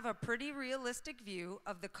 They have a pretty realistic view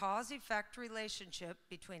of the cause-effect relationship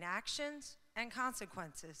between actions and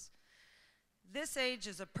consequences. This age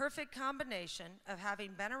is a perfect combination of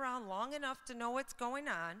having been around long enough to know what's going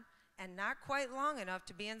on and not quite long enough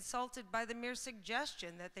to be insulted by the mere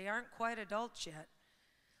suggestion that they aren't quite adults yet.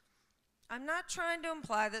 I'm not trying to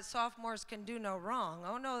imply that sophomores can do no wrong.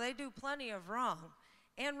 Oh no, they do plenty of wrong,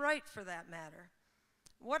 and right for that matter.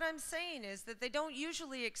 What I'm saying is that they don't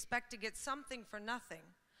usually expect to get something for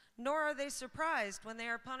nothing, nor are they surprised when they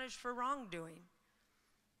are punished for wrongdoing.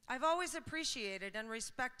 I've always appreciated and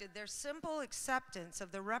respected their simple acceptance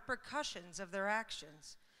of the repercussions of their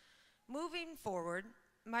actions. Moving forward,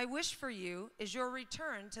 my wish for you is your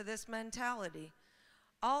return to this mentality.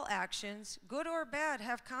 All actions, good or bad,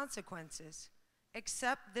 have consequences.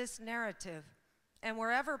 Accept this narrative. And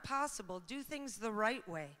wherever possible, do things the right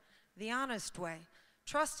way, the honest way,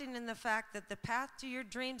 trusting in the fact that the path to your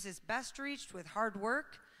dreams is best reached with hard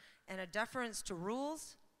work and a deference to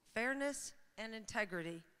rules, fairness, and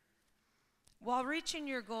integrity. While reaching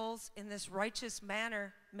your goals in this righteous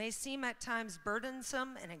manner may seem at times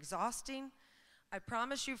burdensome and exhausting, I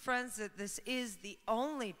promise you, friends, that this is the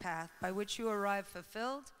only path by which you arrive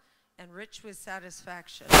fulfilled and rich with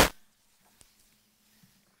satisfaction.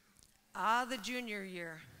 Ah, the junior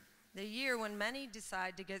year, the year when many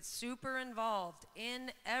decide to get super involved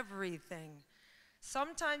in everything.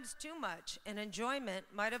 Sometimes too much, and enjoyment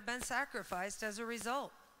might have been sacrificed as a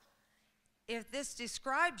result. If this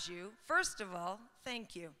describes you, first of all,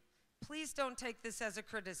 thank you. Please don't take this as a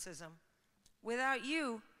criticism. Without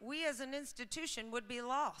you, we as an institution would be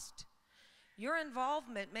lost. Your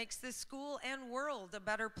involvement makes this school and world a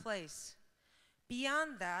better place.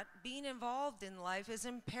 Beyond that, being involved in life is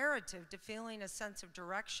imperative to feeling a sense of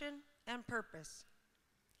direction and purpose.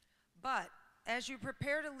 But as you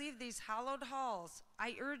prepare to leave these hallowed halls,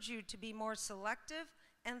 I urge you to be more selective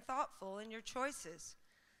and thoughtful in your choices.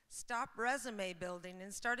 Stop resume building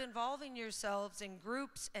and start involving yourselves in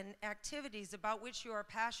groups and activities about which you are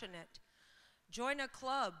passionate. Join a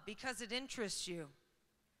club because it interests you.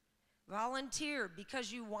 Volunteer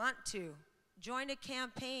because you want to. Join a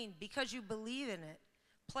campaign because you believe in it.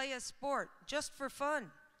 Play a sport just for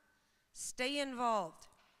fun. Stay involved,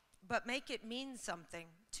 but make it mean something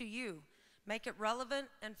to you. Make it relevant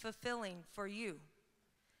and fulfilling for you.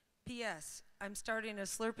 P.S. I'm starting a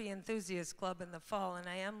Slurpee Enthusiast Club in the fall, and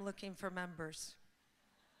I am looking for members.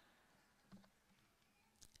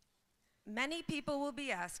 Many people will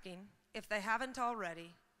be asking, if they haven't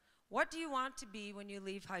already, what do you want to be when you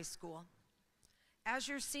leave high school? As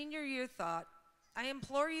your senior year thought, I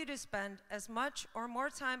implore you to spend as much or more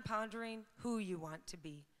time pondering who you want to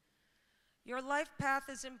be. Your life path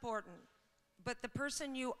is important, but the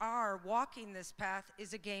person you are walking this path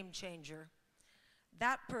is a game changer.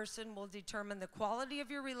 That person will determine the quality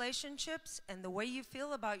of your relationships and the way you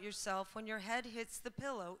feel about yourself when your head hits the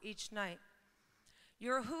pillow each night.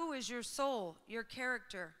 Your who is your soul, your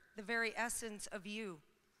character, the very essence of you.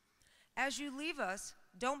 As you leave us,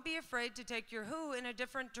 don't be afraid to take your who in a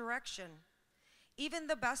different direction. Even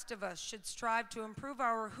the best of us should strive to improve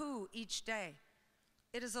our who each day.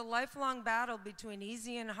 It is a lifelong battle between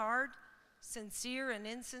easy and hard, sincere and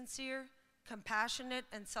insincere, compassionate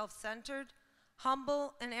and self-centered,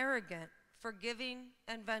 humble and arrogant, forgiving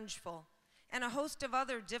and vengeful, and a host of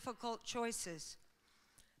other difficult choices.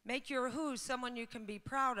 Make your who someone you can be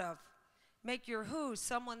proud of. Make your who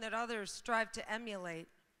someone that others strive to emulate.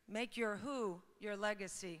 Make your who your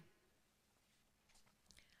legacy.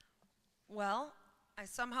 Well, I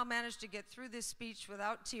somehow managed to get through this speech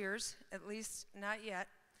without tears, at least not yet.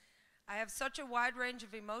 I have such a wide range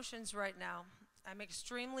of emotions right now. I'm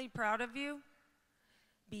extremely proud of you,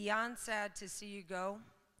 beyond sad to see you go,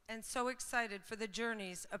 and so excited for the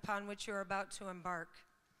journeys upon which you're about to embark.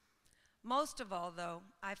 Most of all, though,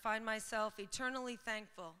 I find myself eternally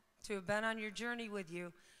thankful to have been on your journey with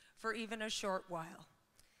you for even a short while.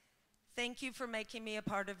 Thank you for making me a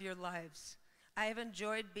part of your lives. I have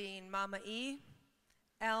enjoyed being Mama E,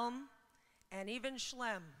 Elm, and even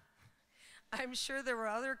Schlem. I'm sure there were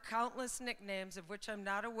other countless nicknames of which I'm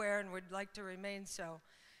not aware and would like to remain so.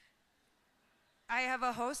 I have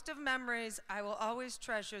a host of memories I will always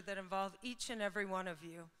treasure that involve each and every one of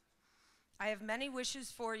you. I have many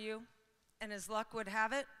wishes for you, and as luck would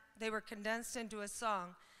have it, they were condensed into a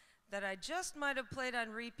song that I just might have played on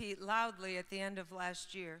repeat loudly at the end of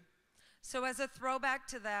last year. So as a throwback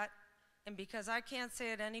to that, and because I can't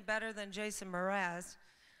say it any better than Jason Mraz,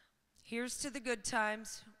 here's to the good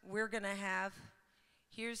times we're gonna have.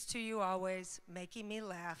 Here's to you always making me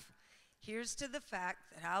laugh. Here's to the fact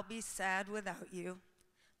that I'll be sad without you.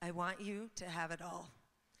 I want you to have it all.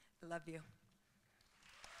 I love you.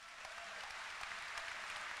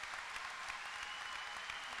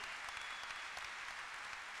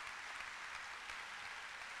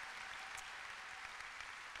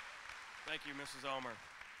 Thank you, Mrs. Ulmer.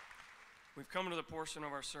 We've come to the portion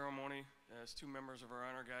of our ceremony as two members of our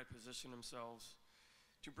honor guide position themselves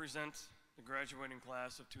to present the graduating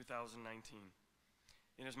class of 2019.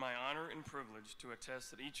 It is my honor and privilege to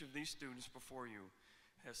attest that each of these students before you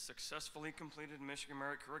has successfully completed Michigan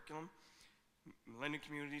Merit Curriculum, Linden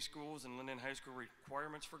Community Schools, and Linden High School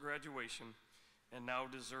requirements for graduation, and now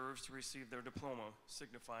deserves to receive their diploma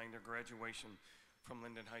signifying their graduation from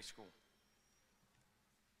Linden High School.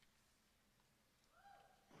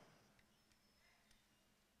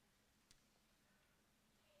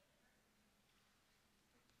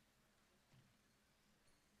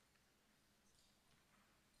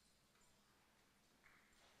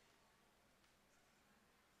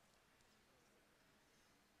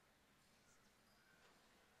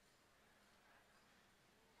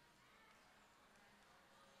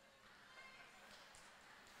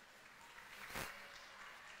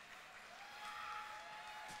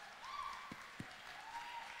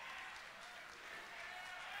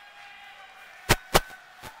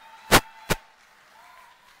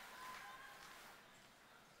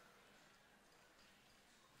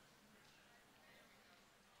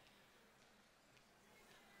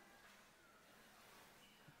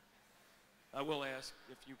 I will ask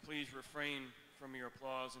if you please refrain from your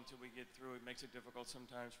applause until we get through. It makes it difficult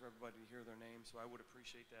sometimes for everybody to hear their name, so I would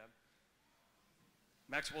appreciate that.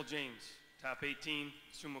 Maxwell James, top 18,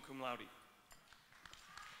 summa cum laude.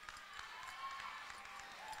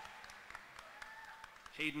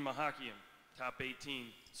 Hayden Mahakian, top 18,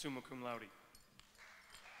 summa cum laude.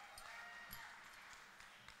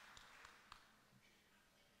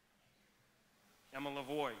 Emma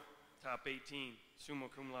Lavoie, top 18, summa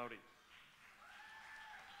cum laude.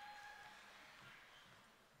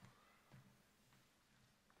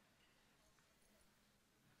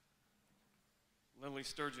 Lily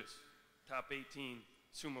Sturgis, top 18,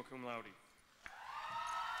 summa cum laude.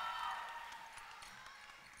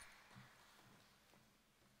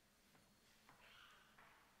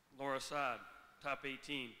 Laura Saad, top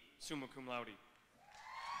 18, summa cum laude.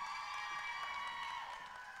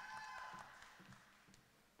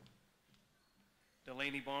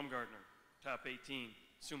 Delaney Baumgartner, top 18,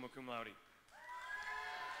 summa cum laude.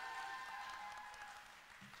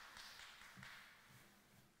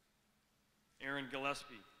 Aaron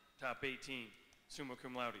Gillespie, top 18, summa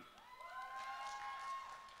cum laude.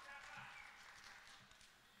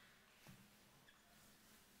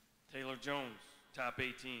 Taylor Jones, top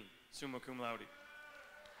 18, summa cum laude.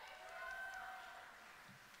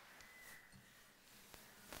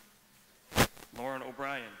 Lauren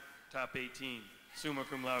O'Brien, top 18, summa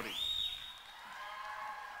cum laude.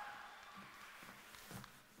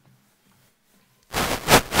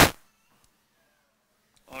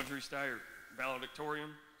 Audrey Steyer, valedictorian,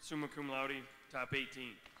 summa cum laude, top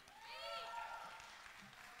 18.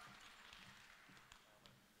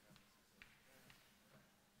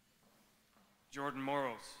 Jordan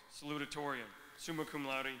Moros, salutatorian, summa cum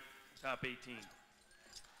laude, top 18.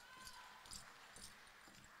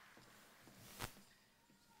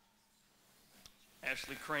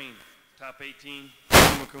 Ashley Crane, top 18,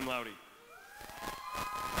 summa cum laude.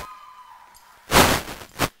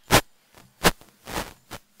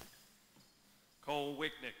 Cole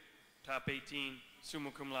Wicknick, top 18,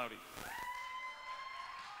 summa cum laude.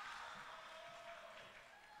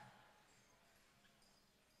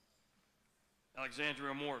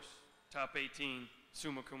 Alexandria Morse, top 18,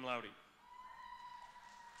 summa cum laude.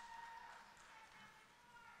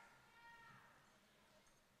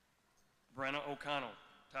 Brenna O'Connell,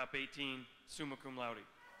 top 18, summa cum laude.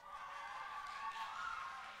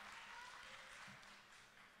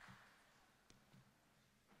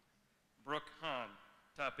 Brooke Hahn,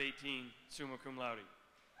 top 18, summa cum laude.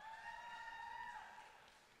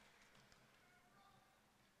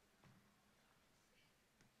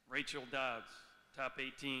 Rachel Dodds, top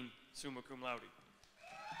 18, summa cum laude.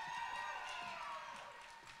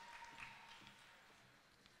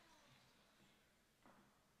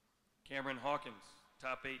 Cameron Hawkins,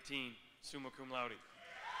 top 18, summa cum laude.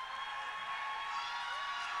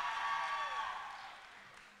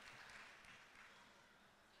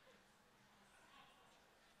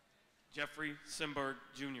 Jeffrey Simberg,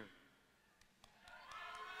 Jr.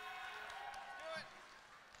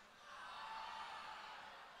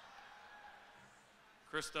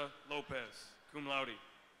 Krista Lopez, cum laude.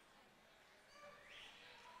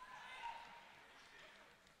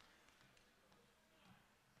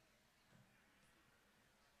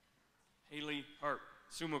 Haley Hart,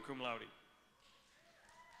 summa cum laude.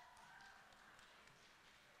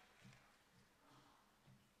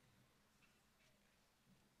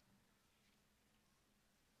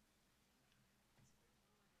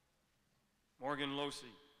 Morgan Losi,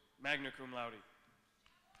 magna cum laude.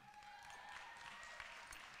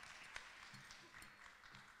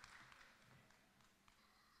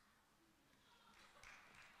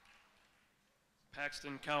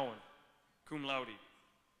 Paxton Cowan, cum laude.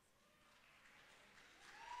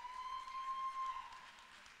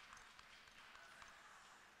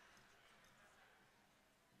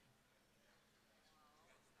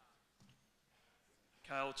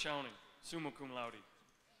 Kyle Chowning, summa cum laude.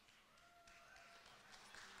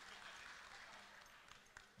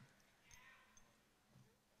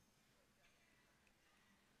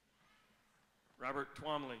 Robert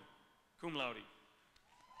Twomley, cum laude.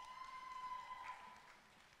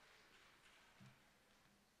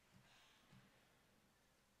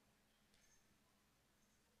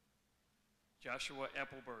 Joshua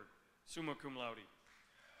Appleberg, summa cum laude.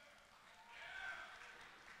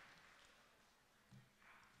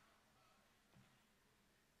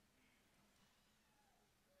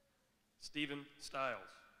 Stephen Stiles.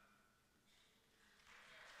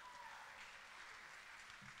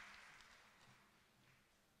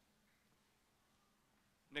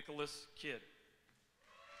 Nicholas Kidd.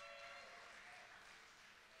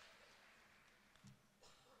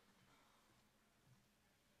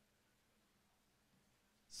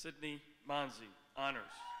 Sydney Monzi, honors.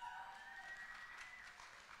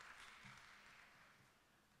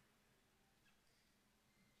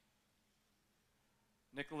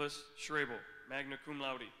 Nicholas Schrebel, magna cum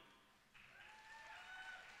laude.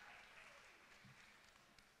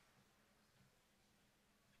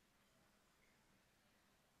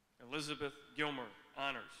 Elizabeth Gilmer,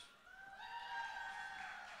 honors.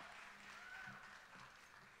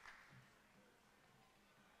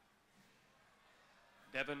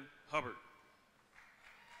 Devin Hubbard.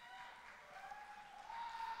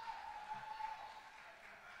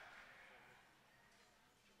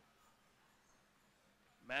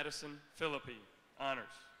 Madison Philippi, honors.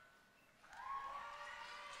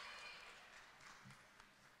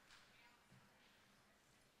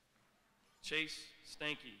 Chase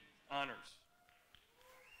Stanky, honors.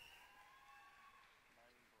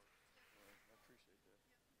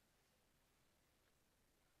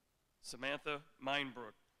 Samantha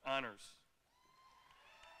Minebrook, honors.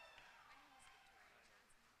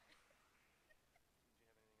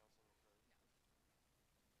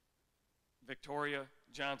 Victoria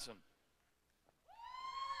Johnson.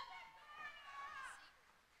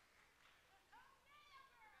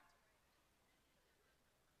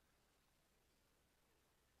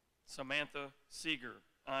 Samantha Seeger,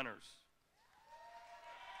 honors.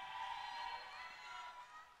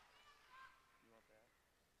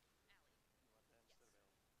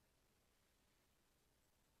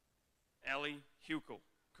 Allie Hukel,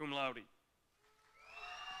 cum laude.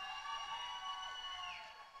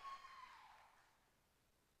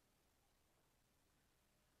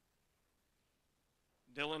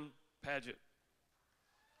 Dylan Paget.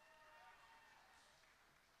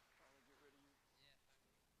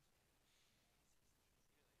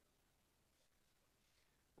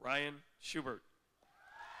 Ryan Schubert.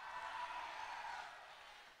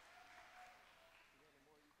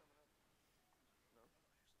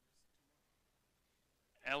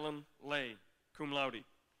 Alan Lay, cum laude.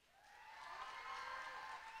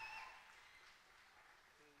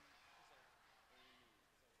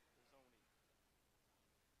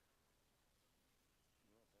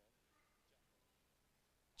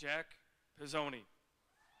 Jack Pizzoni.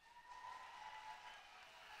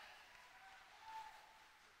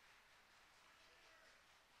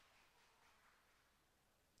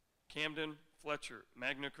 Camden Fletcher,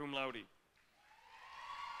 magna cum laude.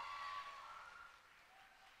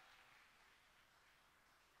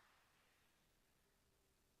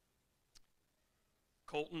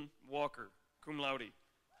 Colton Walker, cum laude.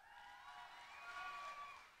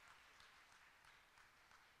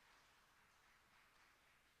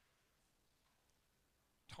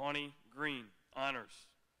 Tawny Green, honors.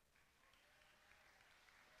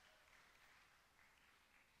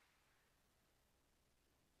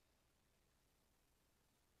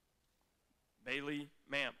 Bailey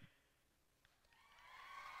Mamp.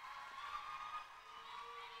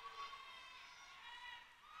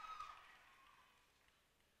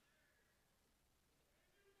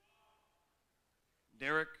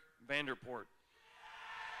 Derek Vanderpoort.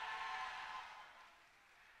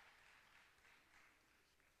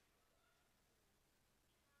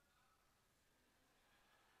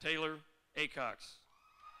 Taylor Acox.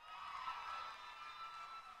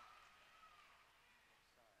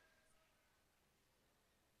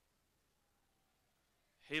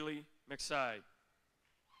 Haley McSide.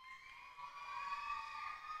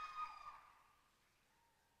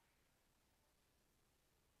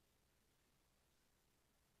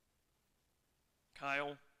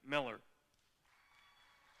 Kyle Miller.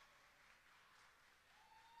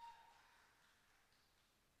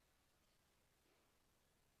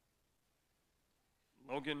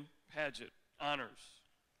 Logan Paget, honors.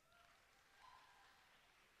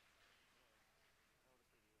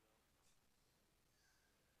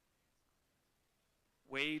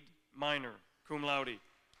 Wade Minor, cum laude.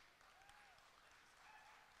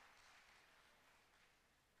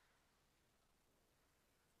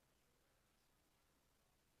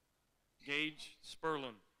 Gage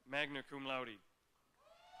Sperlin, magna cum laude.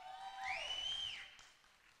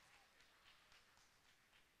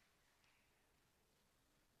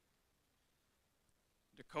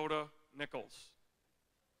 Dakota Nichols.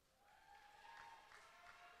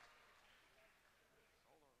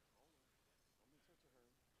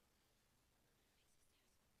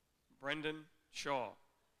 Brendan Shaw.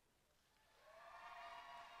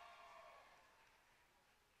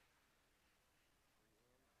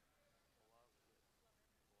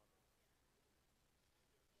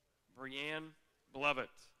 Brianne Blovett.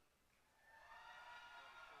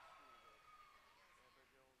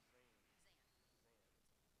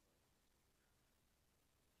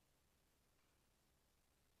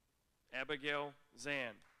 Abigail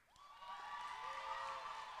Zan.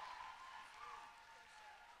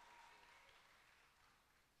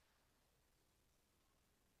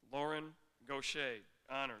 Lauren Gaucher,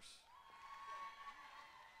 honors.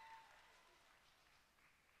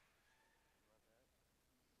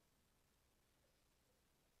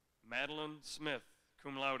 Madeline Smith,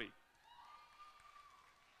 cum laude.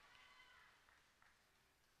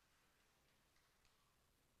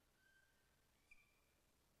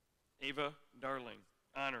 Ava Darling,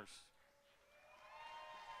 honors.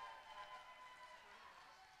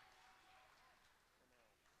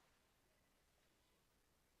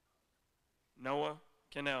 Noah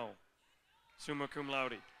Cannell, summa cum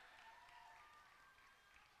laude.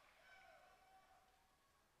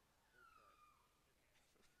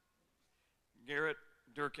 Garrett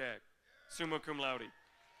Durkak, summa cum laude.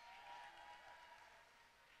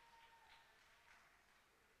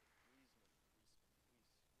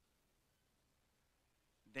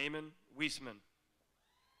 Damon Wiesman.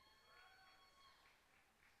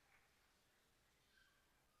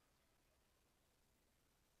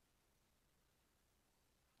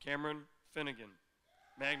 Cameron Finnegan,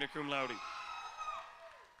 magna cum laude.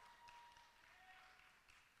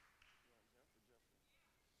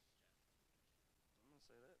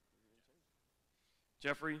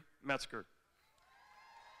 Jeffrey Metzger.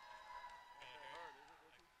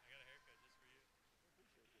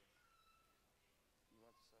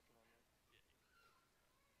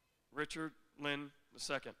 Richard Lynn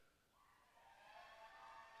II.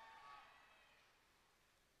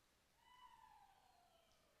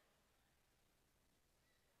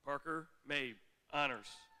 Parker Mabe, honors.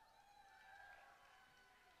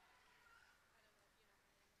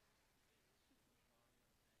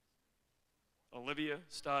 Olivia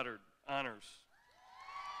Stoddard, honors.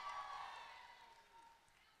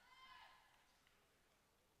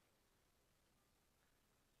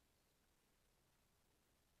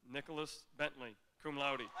 Nicholas Bentley, cum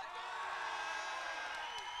laude.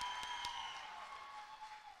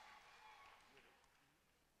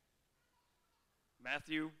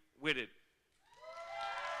 Matthew Whitted.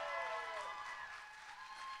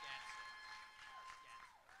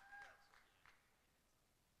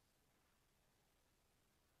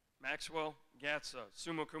 Maxwell Gatsa,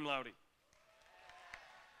 summa cum laude.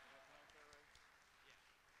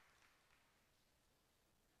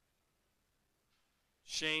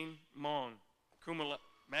 Shane Mong,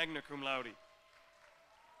 magna cum laude.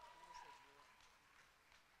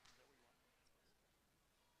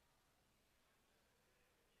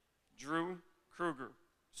 Drew Kruger,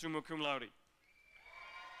 summa cum laude.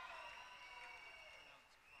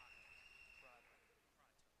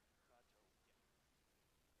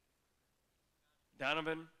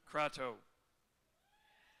 Donovan Crato.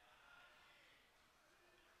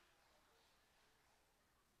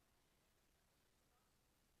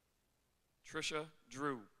 Trisha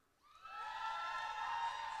Drew.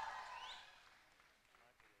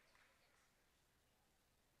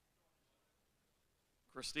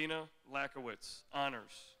 Christina Lakowitz,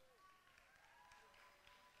 honors.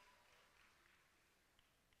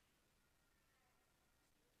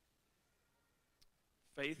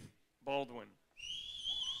 Faith Baldwin.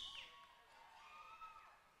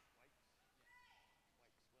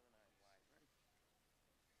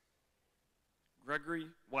 Gregory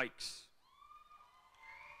Wykes.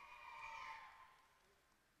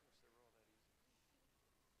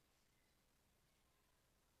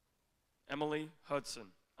 Emily Hudson,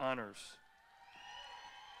 honors.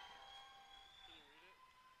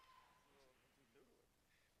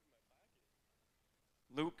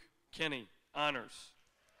 Luke Kenny, honors.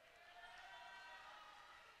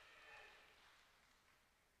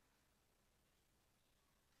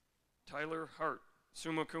 Tyler Hart,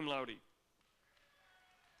 summa cum laude.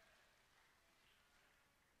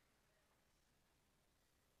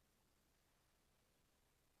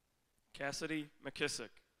 Cassidy McKissick.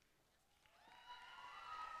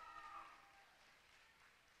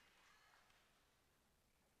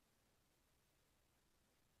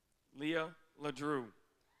 Leah LaDrew.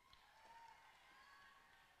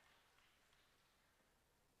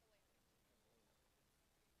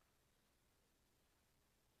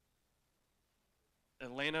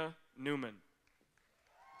 Elena Newman.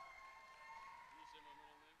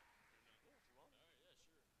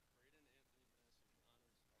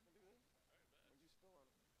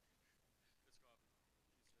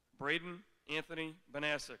 Braden Anthony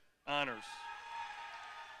Banasic, honors.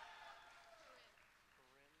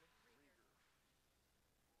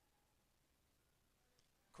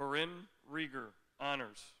 Corinne Rieger,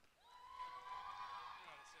 honors.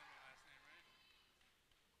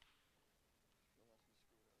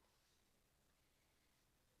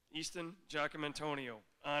 Easton Giacomantonio,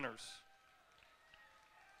 honors.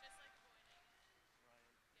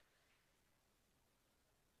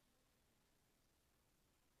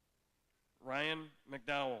 Ryan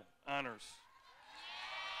McDowell, honors.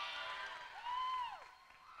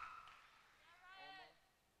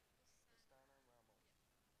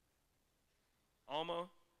 Alma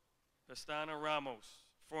Pestana Ramos,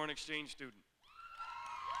 foreign exchange student.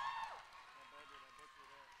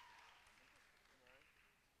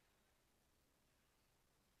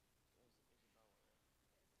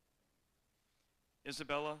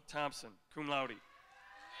 Isabella Thompson, cum laude.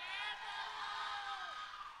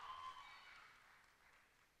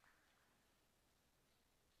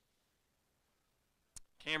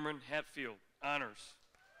 Cameron Hatfield, honors.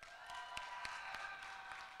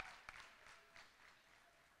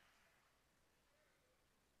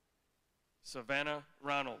 Savannah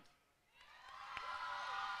Ronald.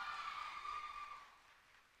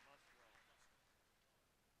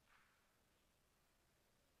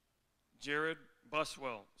 Jared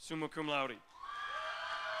Buswell, summa cum laude.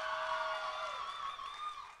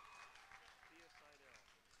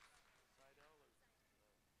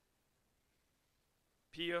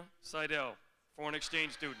 Pia Seidel, foreign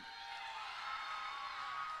exchange student.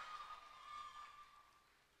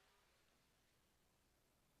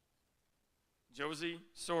 Josie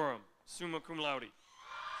Sorum, summa cum laude.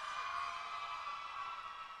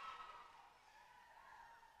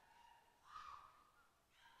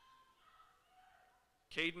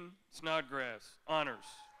 Caden Snodgrass, honors.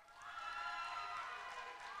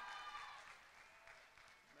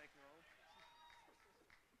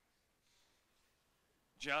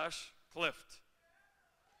 Josh Clift.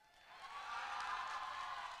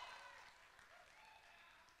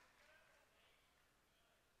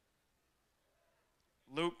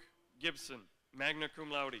 Luke Gibson, magna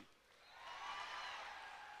cum laude.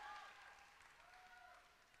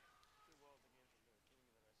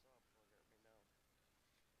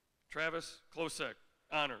 Travis Klosek,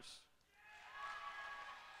 honors.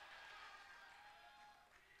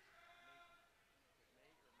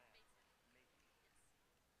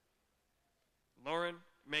 Lauren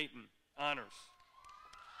Mayton, honors.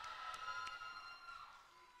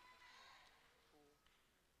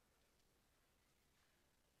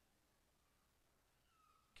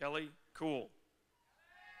 Kelly Cool.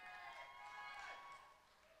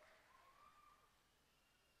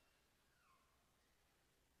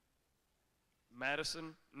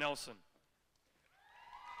 Madison Nelson.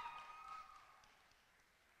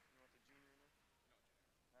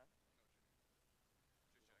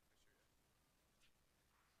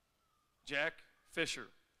 Jack Fisher.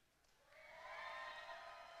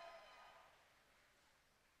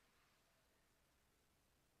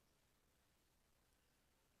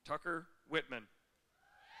 Tucker Whitman.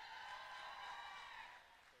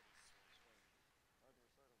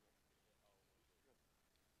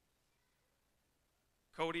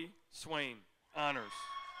 Cody Swain, honors.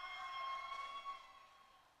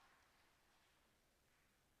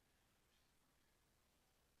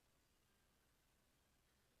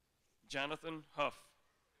 Jonathan Huff.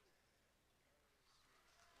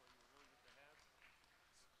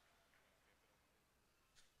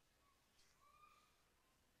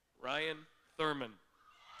 Ryan Thurman.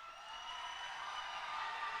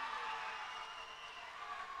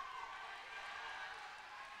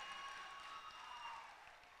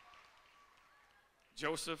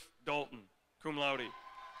 Joseph Dalton, cum laude.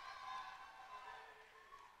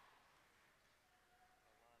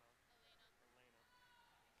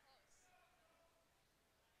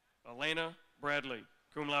 Elena Bradley,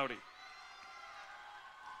 cum laude.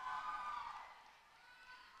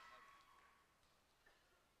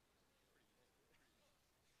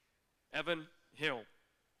 Evan Hill.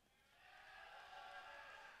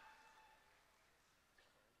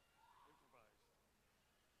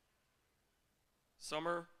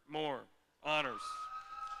 Summer Moore, honors.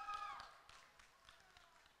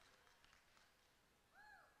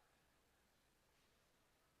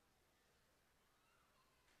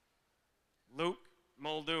 Luke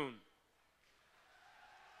Muldoon.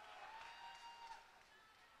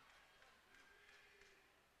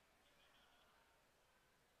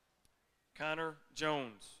 Connor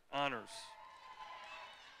Jones, honors.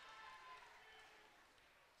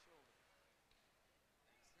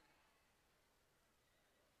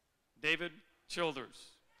 David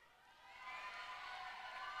Childers.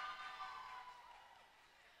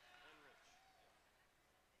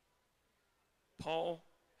 Paul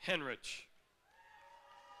Henrich.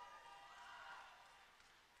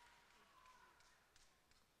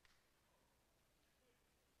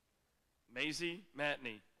 Maisie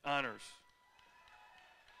Matney, honors.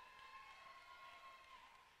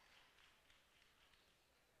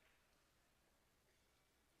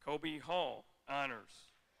 Kobe Hall,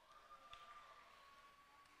 honors.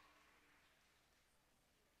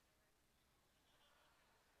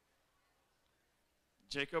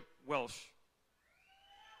 Jacob Welsh.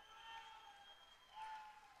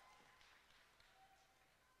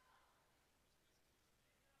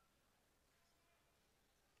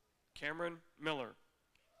 Cameron Miller.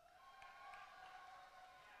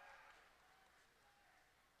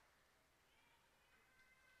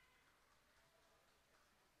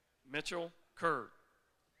 Mitchell Kerr.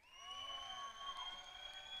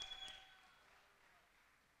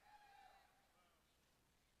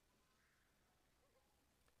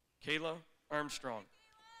 Kayla Armstrong.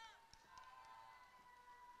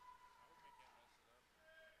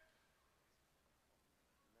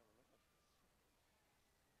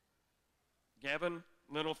 Gavin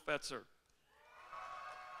Little-Fetzer.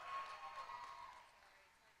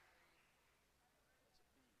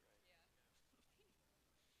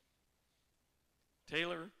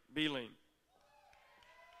 Taylor Beeling.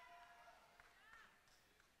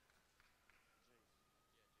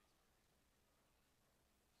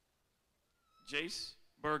 Jace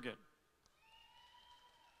Bergen.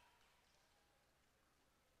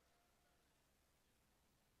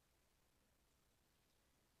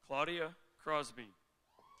 Claudia Crosby.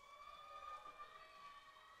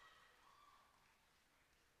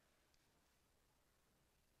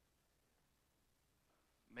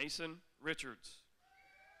 Mason Richards.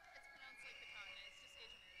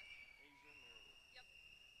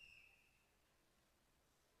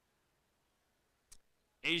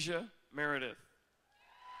 Asia Meredith.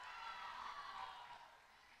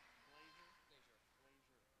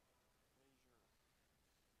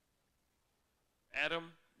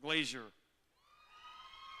 Adam Glazier.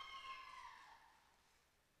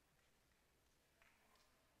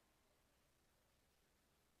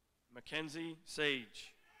 Mackenzie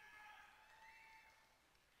Sage.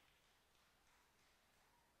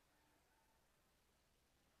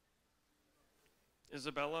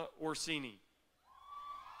 Isabella Orsini.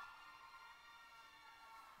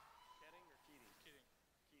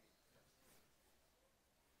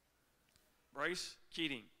 Bryce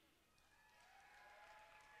Keating.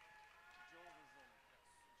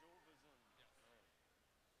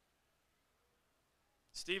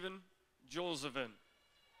 Stephen Jolzevin.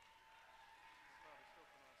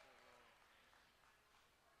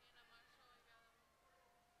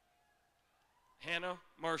 Hannah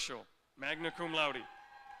Marshall, magna cum laude.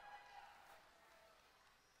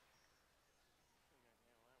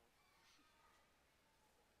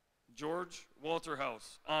 George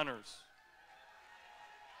Walterhouse, honors.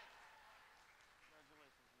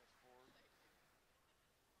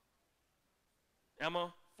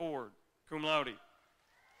 Emma Ford, cum laude.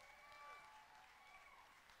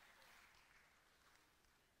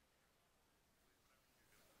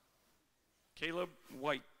 Caleb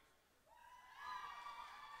White.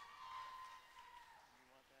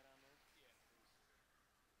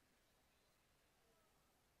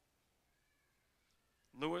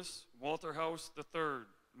 Lewis Walterhouse III,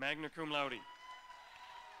 magna cum laude.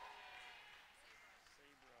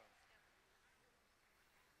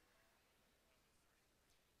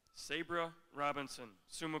 Sabra Robinson,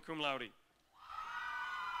 summa cum laude.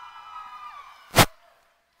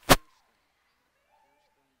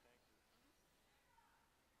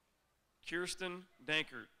 Kirsten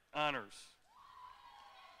Dankert, honors.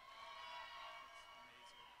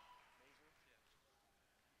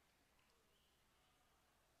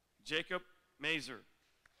 Jacob Mazer.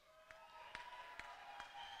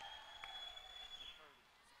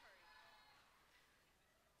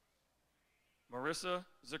 Marissa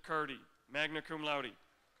Zaccardi, magna cum laude.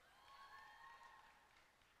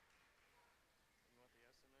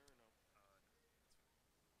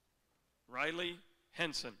 Riley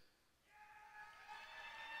Henson.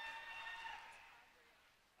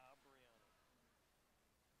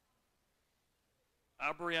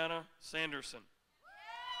 Abriana Sanderson.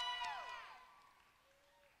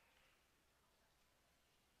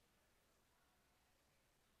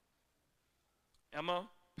 Emma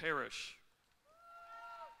Parrish.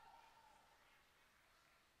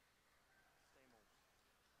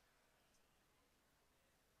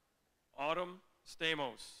 Autumn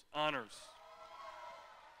Stamos, honors.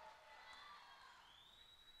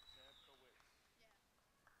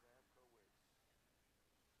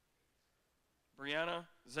 Brianna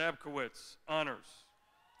Zabkowitz, honors.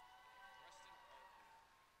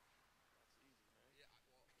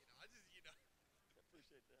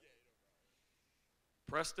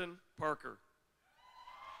 Preston Parker.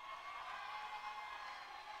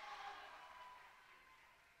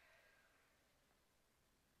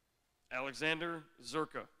 Alexander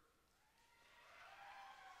Zerka.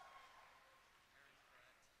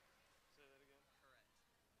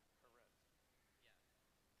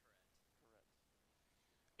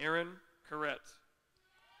 Aaron Corrett.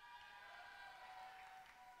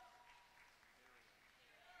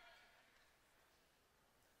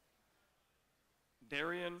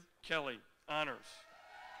 Darian Kelly, honors.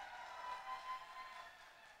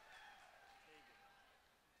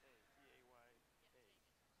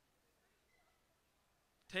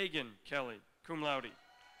 Tegan Kelly, cum laude.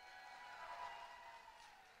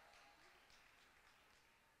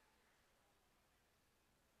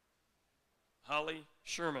 Holly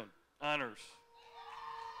Sherman, honors.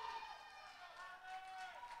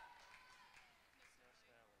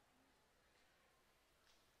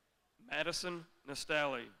 Madison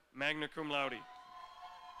Nastali, magna cum laude.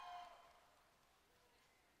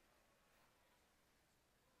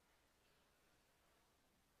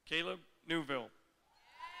 Caleb Newville.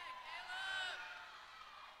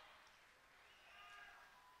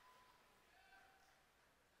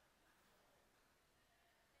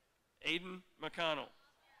 Aiden McConnell.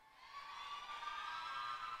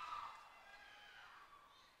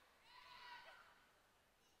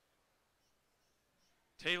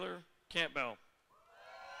 Taylor Campbell.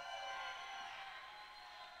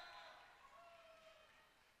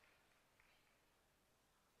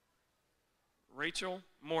 Rachel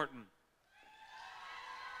Morton.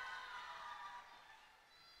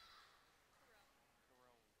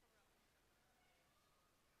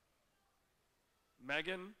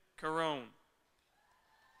 Megan Carone.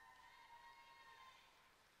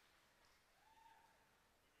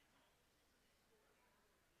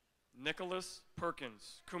 Nicholas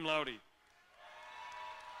Perkins, cum laude.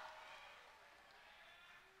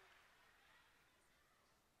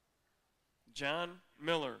 John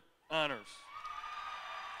Miller, honors.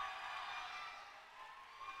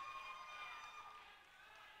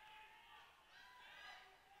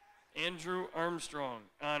 Andrew Armstrong,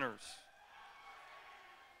 honors.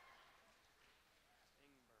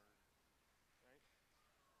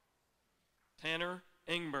 Tanner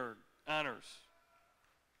Ingberg, honors.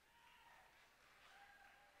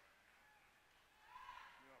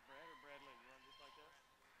 You want Brad or Bradley? You want just like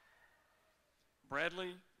that?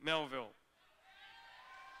 Bradley Melville.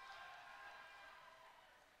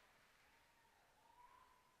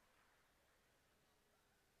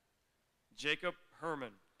 Jacob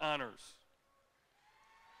Herman, honors.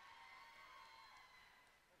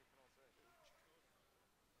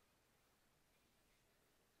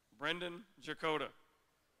 Brendan Jacoda.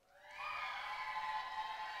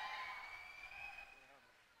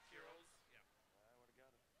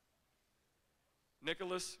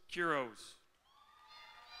 Nicholas Kuros.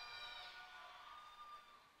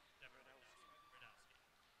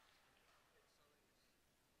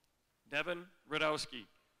 Devin Radowski.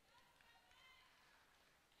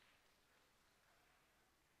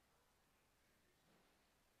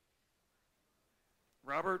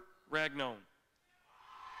 Robert Ragnone.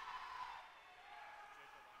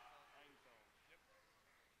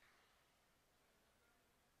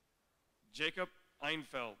 Jacob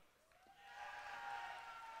Einfeld.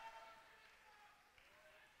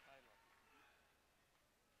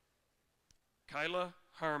 Kyla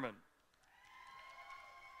Harmon.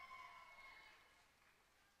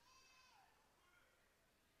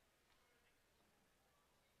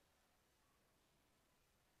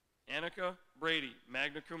 Annika Brady,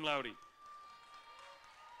 magna cum laude.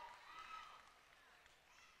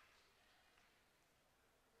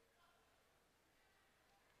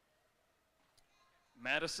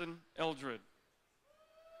 Madison Eldred.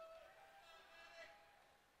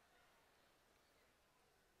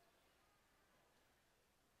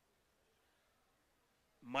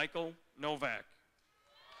 Michael Novak.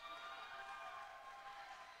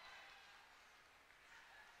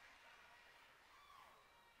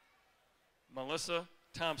 Melissa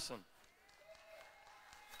Thompson.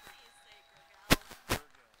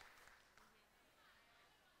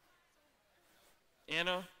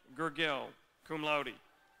 Anna Gergel, cum laude.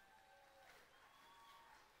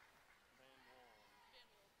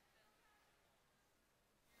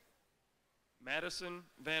 Madison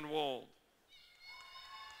Van Wold.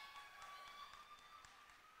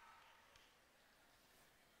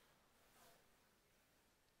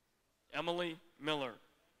 Emily Miller.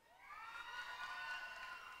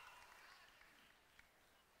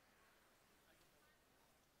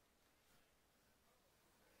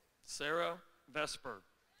 Sarah Vesper.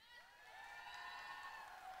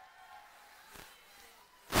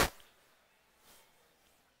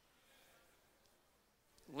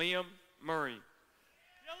 Liam Murray.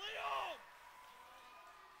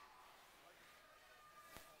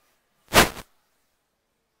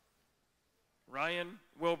 Ryan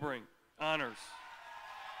Wilbring, honors.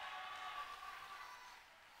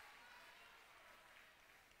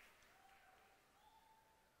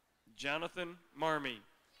 Jonathan Marmee.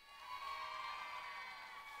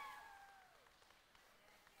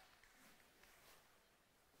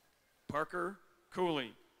 Parker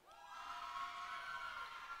Cooley.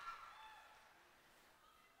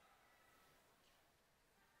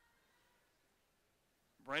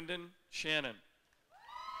 Brendan Shannon.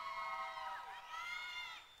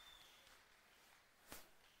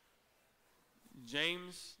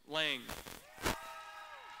 James Lang.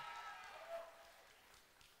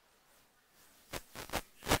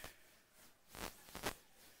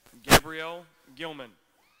 Gabrielle Gilman.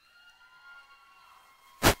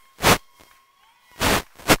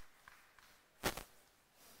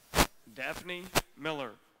 Daphne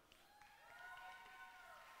Miller.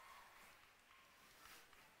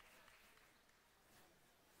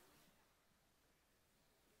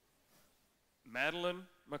 Madeline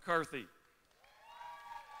McCarthy.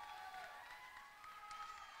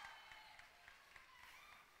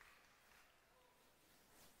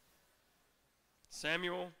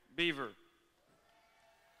 Samuel Beaver.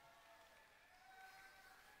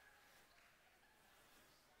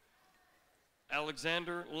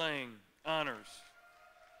 Alexander Lang, honors.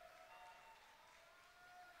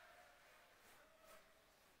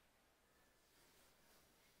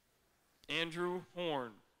 Andrew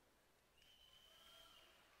Horn.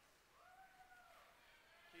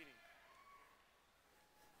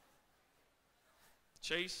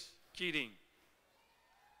 Chase Keating.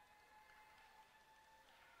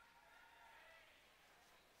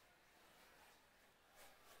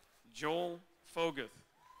 Joel Foguth.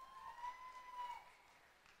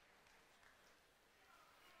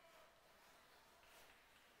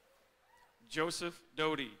 Joseph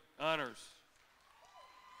Doty, honors.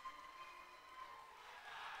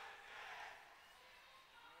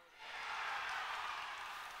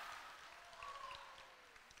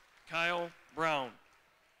 Kyle Brown.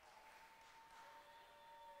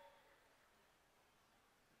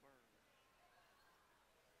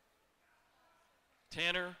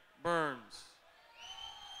 Tanner Burns.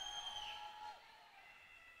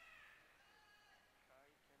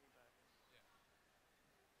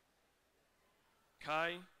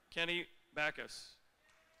 Kai Kenny Backus.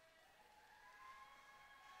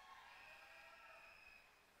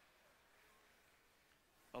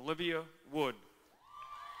 Olivia Wood.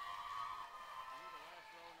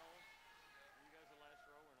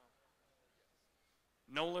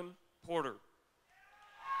 Nolan Porter.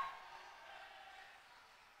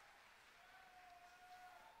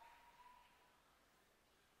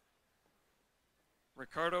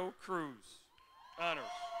 Ricardo Cruz, honors.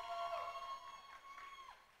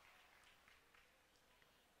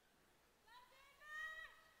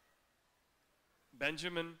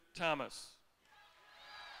 Benjamin Thomas.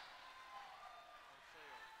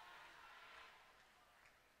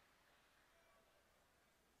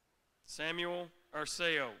 Samuel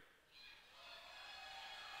Arceo.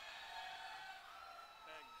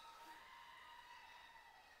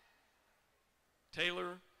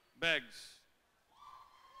 Taylor Beggs.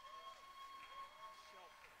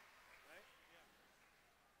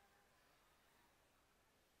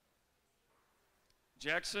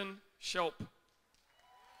 Jackson Shelp.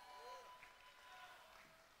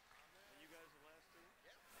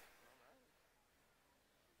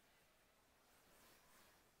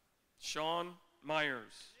 Sean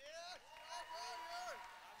Myers.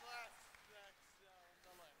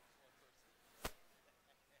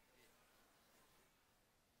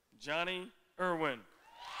 Johnny Irwin.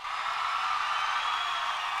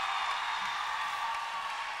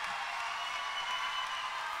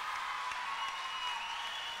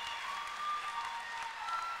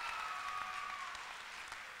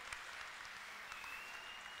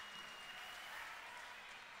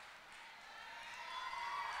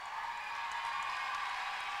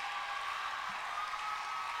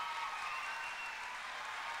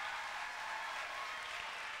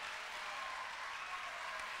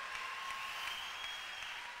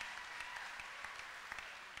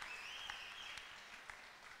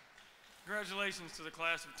 Congratulations to the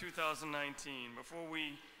class of 2019. Before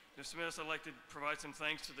we dismiss, I'd like to provide some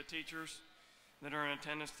thanks to the teachers that are in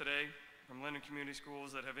attendance today from Linden Community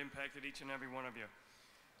Schools that have impacted each and every one of you.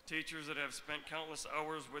 Teachers that have spent countless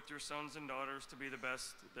hours with your sons and daughters to be the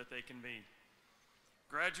best that they can be.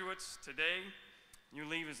 Graduates, today you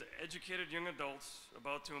leave as educated young adults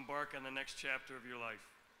about to embark on the next chapter of your life.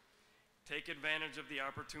 Take advantage of the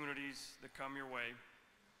opportunities that come your way.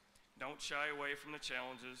 Don't shy away from the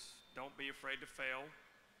challenges. Don't be afraid to fail.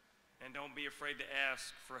 And don't be afraid to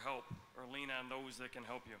ask for help or lean on those that can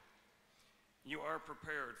help you. You are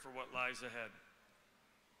prepared for what lies ahead.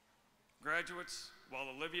 Graduates, while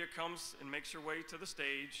Olivia comes and makes her way to the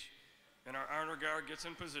stage and our honor guard gets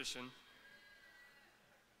in position,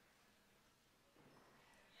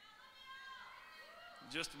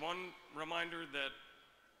 just one reminder that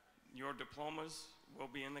your diplomas will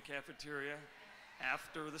be in the cafeteria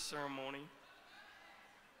after the ceremony.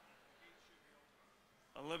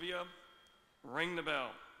 Olivia, ring the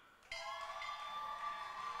bell.